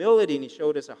us humility and He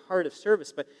showed us a heart of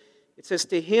service. But it says,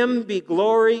 to Him be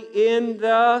glory in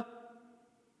the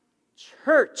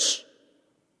church.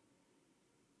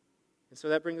 And so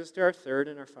that brings us to our third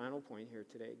and our final point here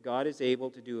today. God is able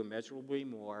to do immeasurably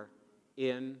more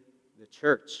in the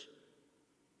church.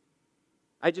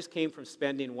 I just came from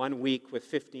spending 1 week with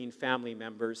 15 family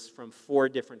members from 4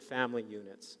 different family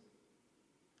units.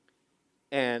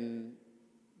 And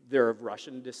they're of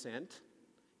Russian descent.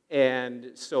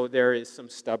 And so there is some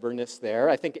stubbornness there.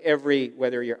 I think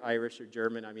whether you're Irish or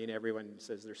German, everyone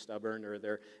says they're stubborn or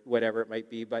they're whatever it might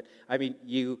be. But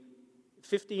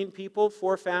 15 people,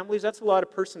 4 families, that's a lot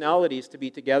of personalities to be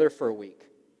together for a week.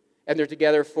 And they're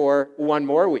together for 1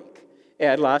 more week.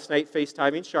 And last night,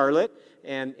 FaceTiming Charlotte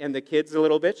and the kids a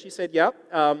little bit, she said, yep,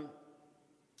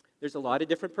 There's a lot of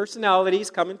different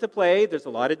personalities come into play. There's a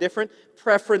lot of different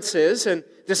preferences. And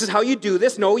this is how you do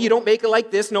this. No, you don't make it like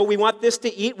this. No, we want this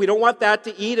to eat. We don't want that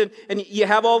to eat. And you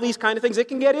have all these kind of things. It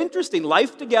can get interesting.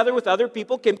 Life together with other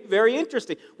people can be very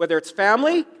interesting. Whether it's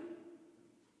family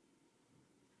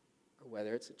or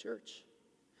whether it's a church.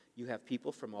 You have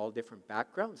people from all different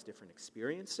backgrounds, different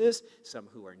experiences. Some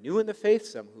who are new in the faith.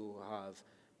 Some who have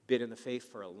been in the faith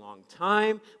for a long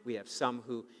time. We have some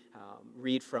who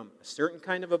read from a certain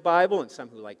kind of a Bible and some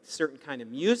who like certain kind of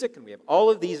music, and we have all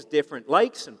of these different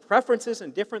likes and preferences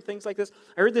and different things like this.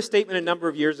 I heard this statement a number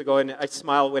of years ago, and I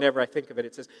smile whenever I think of it.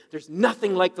 It says, there's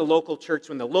nothing like the local church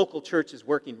when the local church is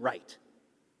working right.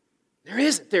 There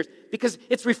isn't. Because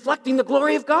it's reflecting the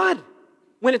glory of God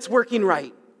when it's working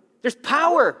right. There's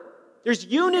power. There's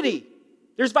unity.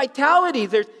 There's vitality.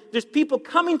 There's people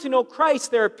coming to know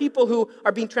Christ. There are people who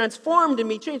are being transformed and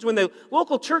being changed. When the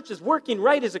local church is working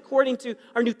right, as according to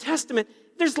our New Testament,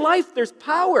 there's life, there's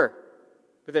power.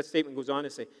 But that statement goes on to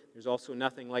say, there's also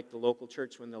nothing like the local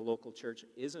church when the local church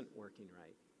isn't working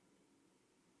right.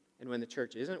 And when the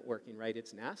church isn't working right,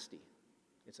 it's nasty.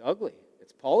 It's ugly.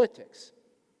 It's politics.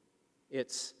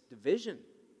 It's division.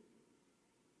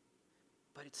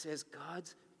 But it says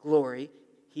God's glory,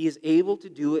 He is able to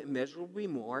do immeasurably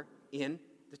more in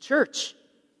the church.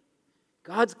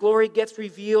 God's glory gets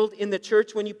revealed in the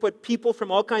church when you put people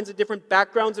from all kinds of different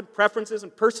backgrounds and preferences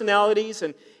and personalities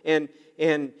and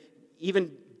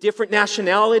even different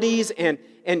nationalities, and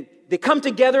they come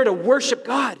together to worship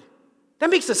God. That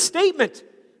makes a statement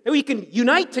that we can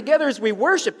unite together as we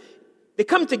worship. They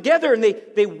come together and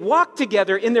they walk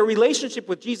together in their relationship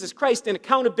with Jesus Christ in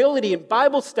accountability, in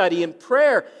Bible study, in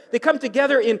prayer. They come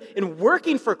together in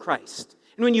working for Christ.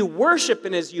 And when you worship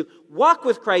and as you walk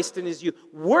with Christ and as you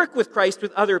work with Christ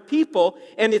with other people,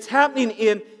 and it's happening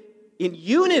in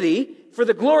unity for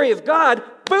the glory of God,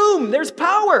 boom, there's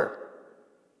power.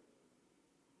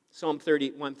 Psalm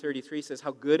 133 says,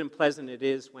 how good and pleasant it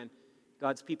is when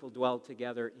God's people dwell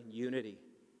together in unity.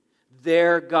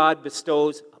 There God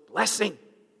bestows a blessing.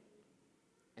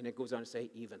 And it goes on to say,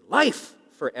 even life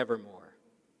forevermore.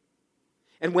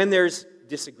 And when there's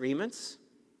disagreements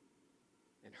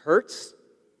and hurts,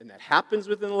 and that happens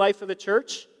within the life of the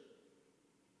church,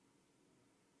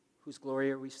 whose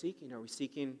glory are we seeking? Are we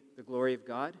seeking the glory of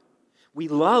God? We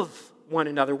love one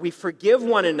another. We forgive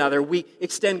one another. We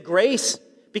extend grace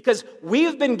because we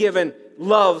have been given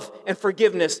love and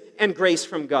forgiveness and grace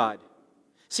from God.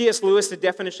 C.S. Lewis, the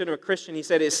definition of a Christian, he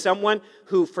said, is someone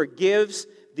who forgives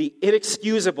the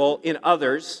inexcusable in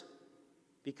others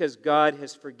because God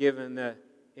has forgiven the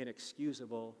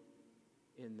inexcusable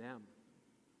in them.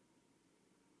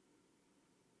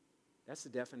 That's the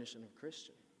definition of a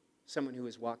Christian. Someone who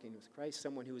is walking with Christ,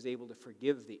 someone who is able to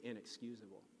forgive the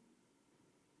inexcusable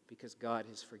because God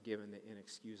has forgiven the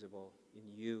inexcusable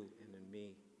in you and in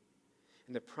me.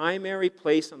 And the primary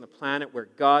place on the planet where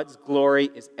God's glory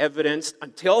is evidenced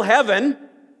until heaven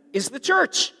is the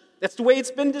church. That's the way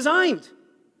it's been designed.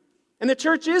 And the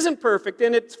church isn't perfect,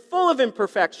 and it's full of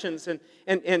imperfections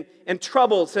and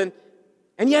troubles, and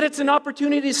yet it's an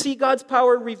opportunity to see God's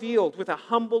power revealed with a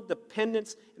humble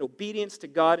dependence and obedience to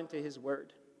God and to His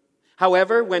Word.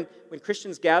 However, when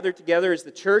Christians gather together as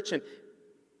the church, and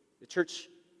the church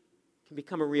can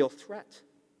become a real threat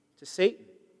to Satan.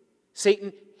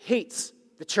 Satan hates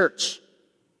the church.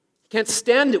 He can't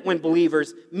stand it when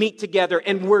believers meet together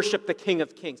and worship the King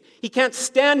of Kings. He can't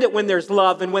stand it when there's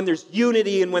love and when there's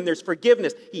unity and when there's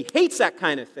forgiveness. He hates that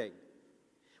kind of thing.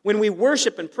 When we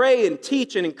worship and pray and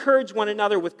teach and encourage one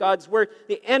another with God's Word,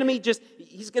 the enemy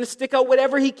he's going to stick out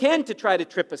whatever he can to try to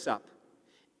trip us up.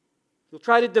 He'll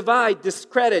try to divide,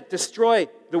 discredit, destroy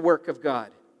the work of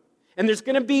God. And there's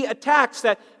going to be attacks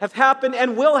that have happened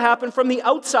and will happen from the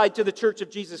outside to the Church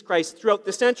of Jesus Christ. Throughout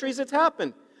the centuries, it's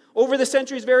happened. Over the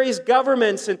centuries, various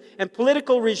governments and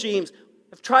political regimes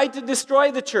have tried to destroy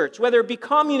the church, whether it be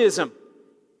communism.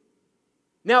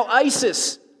 Now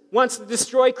ISIS wants to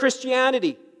destroy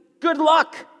Christianity. Good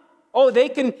luck. Oh, they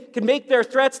can make their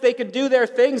threats. They can do their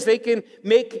things. They can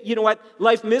make,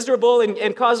 life miserable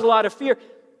and cause a lot of fear.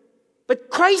 But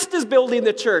Christ is building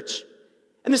the church.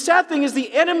 And the sad thing is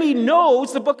the enemy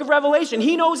knows the book of Revelation.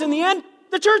 He knows in the end,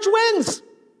 the church wins.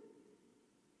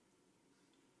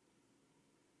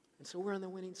 And so we're on the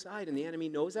winning side, and the enemy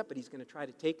knows that, but he's going to try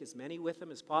to take as many with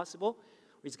him as possible.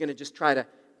 Or he's going to just try to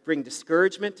bring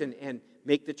discouragement and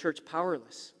make the church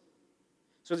powerless.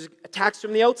 So there's attacks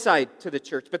from the outside to the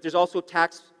church, but there's also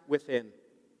attacks within.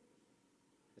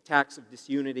 Attacks of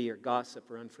disunity or gossip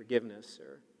or unforgiveness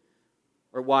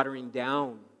or watering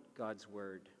down God's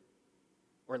word,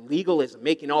 Or legalism,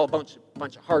 making all a bunch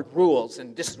of hard rules,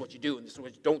 and this is what you do, and this is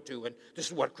what you don't do, and this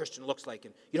is what a Christian looks like,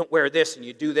 and you don't wear this, and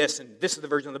you do this, and this is the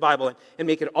version of the Bible, and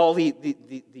make it all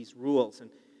these rules. And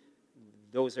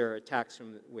those are attacks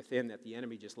from within that the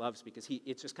enemy just loves, because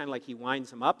it's just kind of like he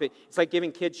winds them up. It's like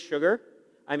giving kids sugar.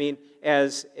 I mean,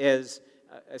 as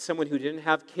someone who didn't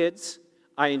have kids,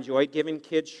 I enjoyed giving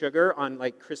kids sugar on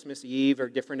like Christmas Eve or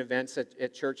different events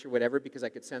at church or whatever, because I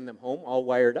could send them home all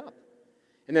wired up.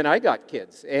 And then I got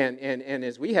kids, and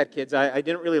as we had kids, I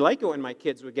didn't really like it when my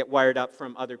kids would get wired up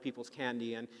from other people's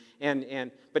candy,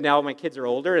 but now my kids are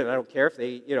older, and I don't care if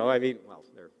they,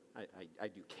 I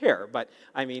do care, but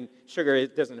I mean, sugar,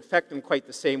 it doesn't affect them quite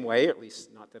the same way, at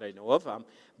least not that I know of,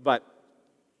 but,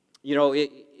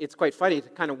 it's quite funny to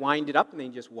kind of wind it up and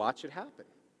then just watch it happen.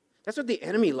 That's what the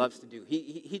enemy loves to do.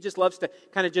 He just loves to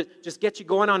kind of just get you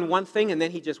going on one thing, and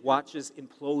then he just watches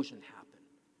implosion happen.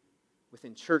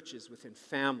 Within churches, within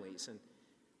families. And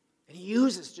he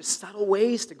uses just subtle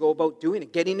ways to go about doing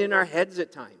it, getting in our heads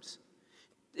at times.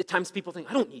 At times people think,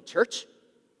 I don't need church.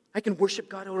 I can worship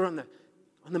God out on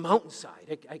the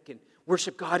mountainside. I can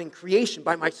worship God in creation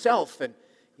by myself. And,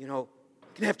 I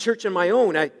can have church on my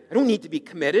own. I don't need to be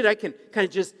committed. I can kind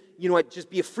of just, just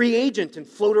be a free agent and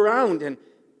float around.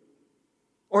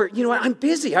 Or, I'm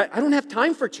busy. I don't have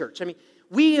time for church. I mean,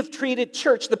 we have treated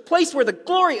church, the place where the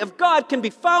glory of God can be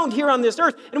found here on this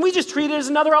earth, and we just treat it as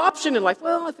another option in life.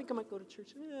 Well, I think I might go to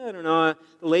church. I don't know.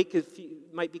 The lake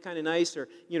might be kind of nice, or,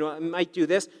 I might do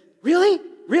this. Really?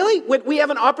 Really? When we have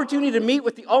an opportunity to meet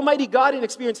with the Almighty God and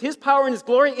experience His power and His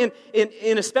glory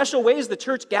in a special way as the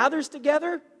church gathers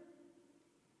together,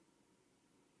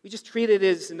 we just treat it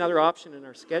as another option in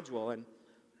our schedule. And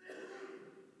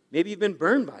maybe you've been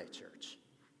burned by a church.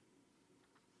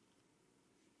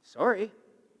 Sorry.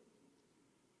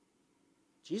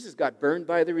 Jesus got burned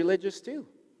by the religious too.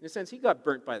 In a sense, he got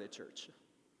burnt by the church.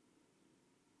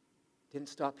 Didn't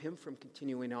stop him from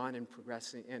continuing on and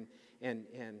progressing and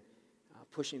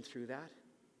pushing through that.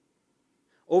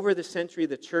 Over the century,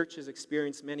 the church has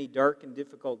experienced many dark and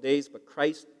difficult days, but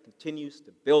Christ continues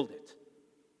to build it.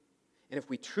 And if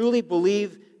we truly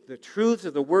believe the truths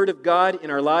of the Word of God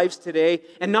in our lives today,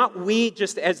 and not we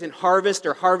just as in Harvest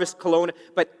or Harvest Kelowna,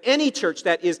 but any church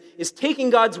that is taking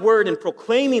God's Word and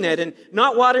proclaiming it and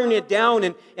not watering it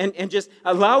down and just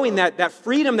allowing that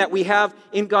freedom that we have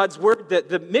in God's Word,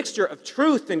 the mixture of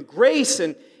truth and grace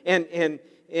and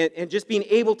just being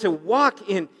able to walk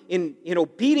in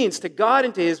obedience to God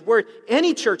and to His Word,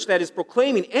 any church that is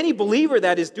proclaiming, any believer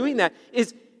that is doing that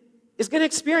is going to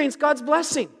experience God's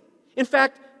blessing. In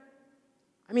fact,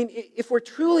 if we're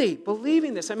truly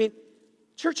believing this,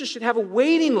 churches should have a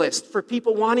waiting list for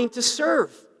people wanting to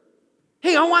serve.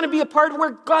 Hey, I want to be a part of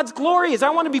where God's glory is. I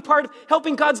want to be part of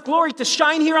helping God's glory to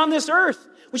shine here on this earth.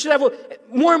 We should have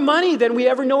more money than we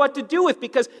ever know what to do with,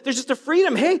 because there's just a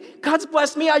freedom. Hey, God's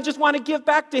blessed me. I just want to give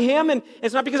back to Him. And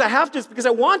it's not because I have to. It's because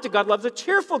I want to. God loves a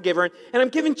cheerful giver. And I'm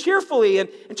giving cheerfully. And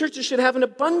churches should have an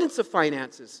abundance of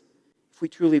finances. If we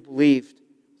truly believed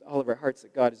with all of our hearts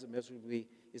that God is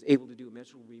able to do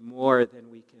immeasurably more than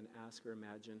we can ask or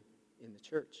imagine in the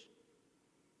church.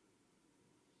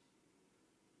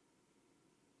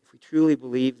 If we truly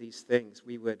believe these things,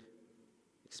 we would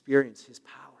experience His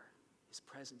power, His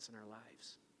presence in our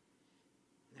lives.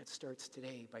 And that starts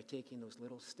today by taking those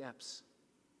little steps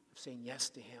of saying yes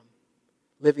to Him,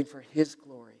 living for His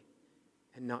glory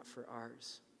and not for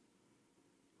ours.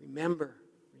 Remember,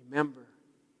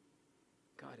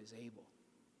 God is able.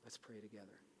 Let's pray together.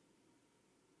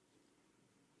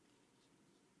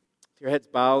 With your heads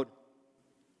bowed,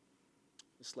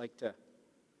 I'd just like to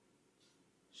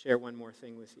share one more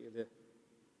thing with you.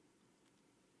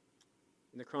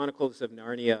 In the Chronicles of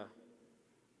Narnia,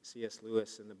 C.S.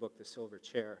 Lewis, in the book The Silver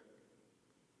Chair,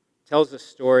 tells the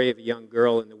story of a young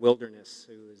girl in the wilderness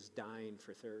who is dying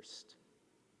for thirst.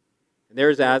 And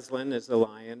there's Aslan as the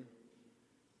lion.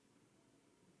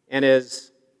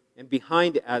 And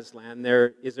behind Aslan,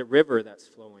 there is a river that's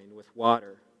flowing with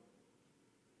water.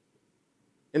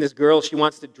 And this girl, she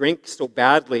wants to drink so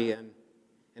badly, and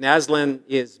Aslan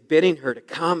is bidding her to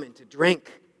come and to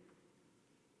drink.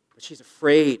 But she's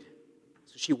afraid,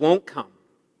 so she won't come.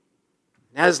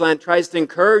 And Aslan tries to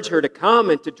encourage her to come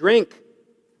and to drink.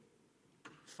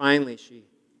 Finally, she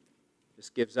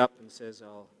just gives up and says,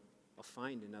 I'll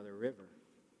find another river.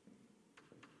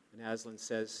 And Aslan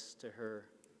says to her,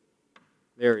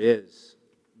 there is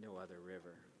no other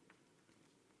river.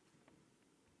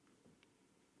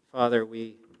 Father,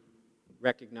 we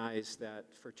recognize that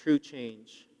for true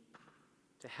change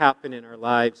to happen in our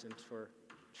lives and for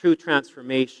true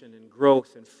transformation and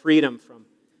growth and freedom from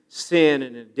sin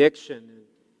and addiction and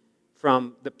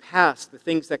from the past, the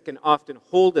things that can often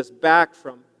hold us back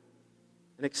from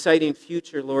an exciting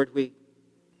future, Lord, we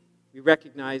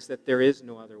recognize that there is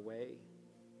no other way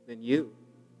than you.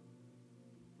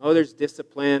 Oh, there's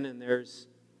discipline and there's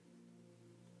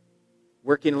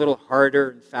working a little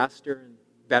harder and faster and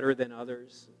better than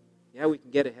others. Yeah, we can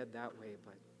get ahead that way,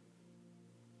 but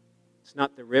it's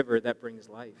not the river that brings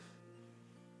life.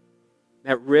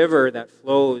 That river that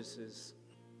flows is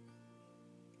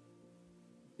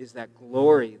that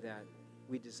glory that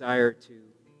we desire to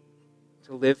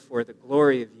live for, the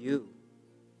glory of you.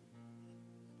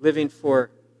 Living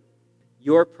for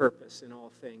your purpose in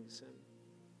all things,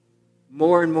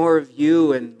 and more of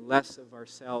you and less of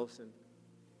ourselves.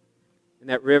 And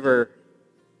that river,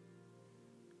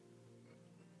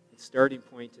 its starting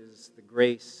point is the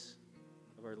grace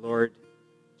of our Lord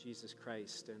Jesus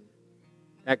Christ. And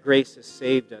that grace has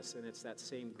saved us, and it's that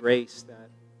same grace that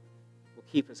will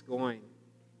keep us going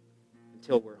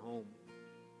until we're home.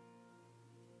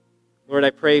 Lord,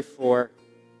 I pray for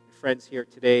my friends here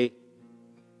today.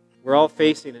 We're all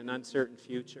facing an uncertain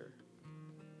future.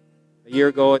 A year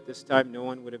ago at this time, no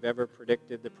one would have ever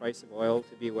predicted the price of oil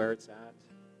to be where it's at.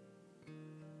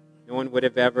 No one would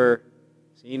have ever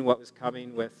seen what was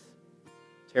coming with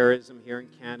terrorism here in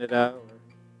Canada, or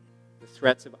the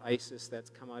threats of ISIS that's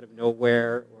come out of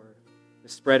nowhere, or the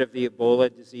spread of the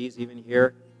Ebola disease even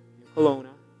here in Kelowna.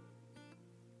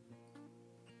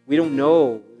 We don't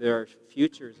know that our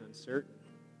future is uncertain,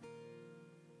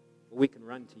 but we can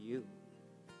run to you.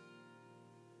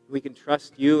 We can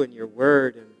trust you and your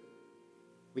word, and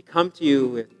we come to you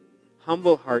with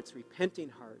humble hearts, repenting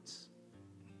hearts,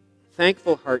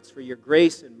 thankful hearts for your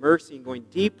grace and mercy, and going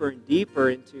deeper and deeper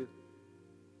into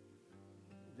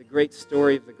the great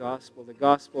story of the gospel. The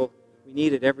gospel, we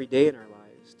need it every day in our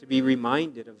lives, to be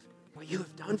reminded of what you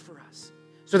have done for us,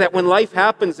 so that when life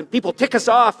happens and people tick us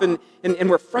off and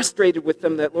we're frustrated with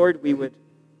them, that, Lord, we would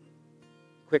be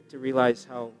quick to realize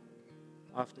how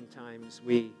oftentimes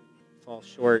we fall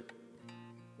short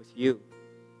with you,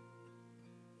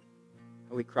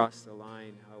 how we cross the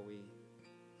line, how we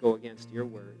go against your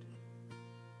word.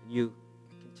 And you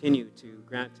continue to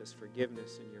grant us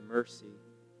forgiveness and your mercy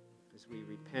as we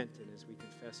repent and as we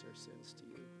confess our sins to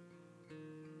you.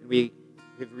 And we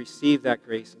have received that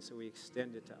grace, and so we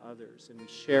extend it to others, and we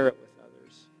share it with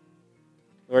others.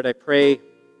 Lord, I pray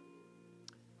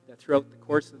that throughout the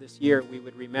course of this year, we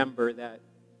would remember that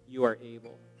you are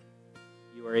able.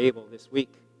 You are able this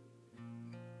week.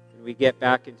 And we get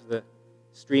back into the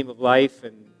stream of life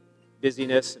and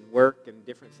busyness and work and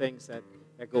different things that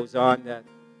goes on, that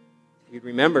we'd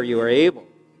remember you are able.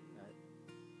 That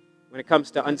when it comes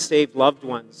to unsaved loved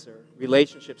ones or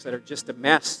relationships that are just a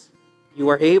mess, you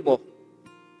are able.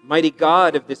 Mighty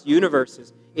God of this universe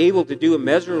is able to do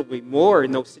immeasurably more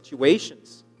in those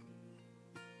situations.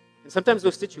 And sometimes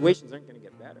those situations aren't going to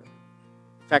get better.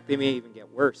 In fact, they may even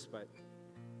get worse, but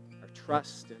our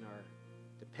trust and our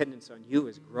dependence on you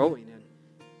is growing. And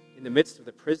in the midst of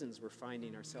the prisons we're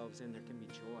finding ourselves in, there can be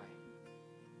joy.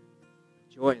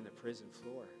 Joy in the prison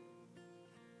floor.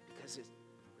 Because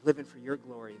we're living for your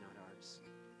glory, not ours.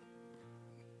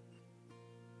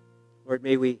 Lord,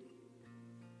 may we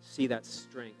see that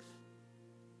strength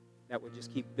that would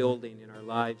just keep building in our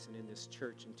lives and in this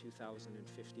church in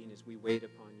 2015 as we wait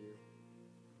upon you.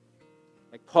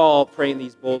 Like Paul praying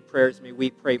these bold prayers, may we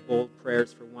pray bold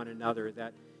prayers for one another,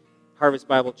 that Harvest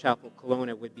Bible Chapel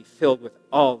Kelowna would be filled with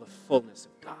all the fullness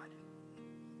of God.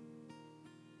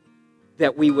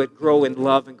 That we would grow in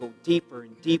love and go deeper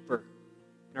and deeper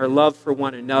in our love for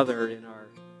one another, in our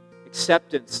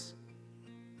acceptance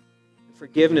and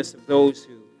forgiveness of those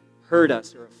who hurt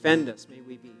us or offend us. May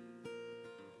we be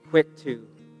quick to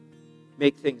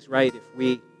make things right if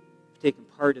we have taken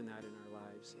part in that in our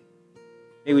lives.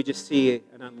 May we just see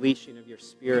an unleashing of your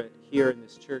Spirit here in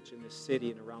this church, in this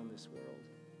city, and around this world.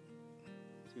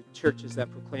 To churches that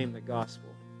proclaim the gospel.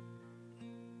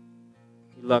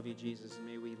 We love you, Jesus, and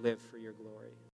may we live for your glory.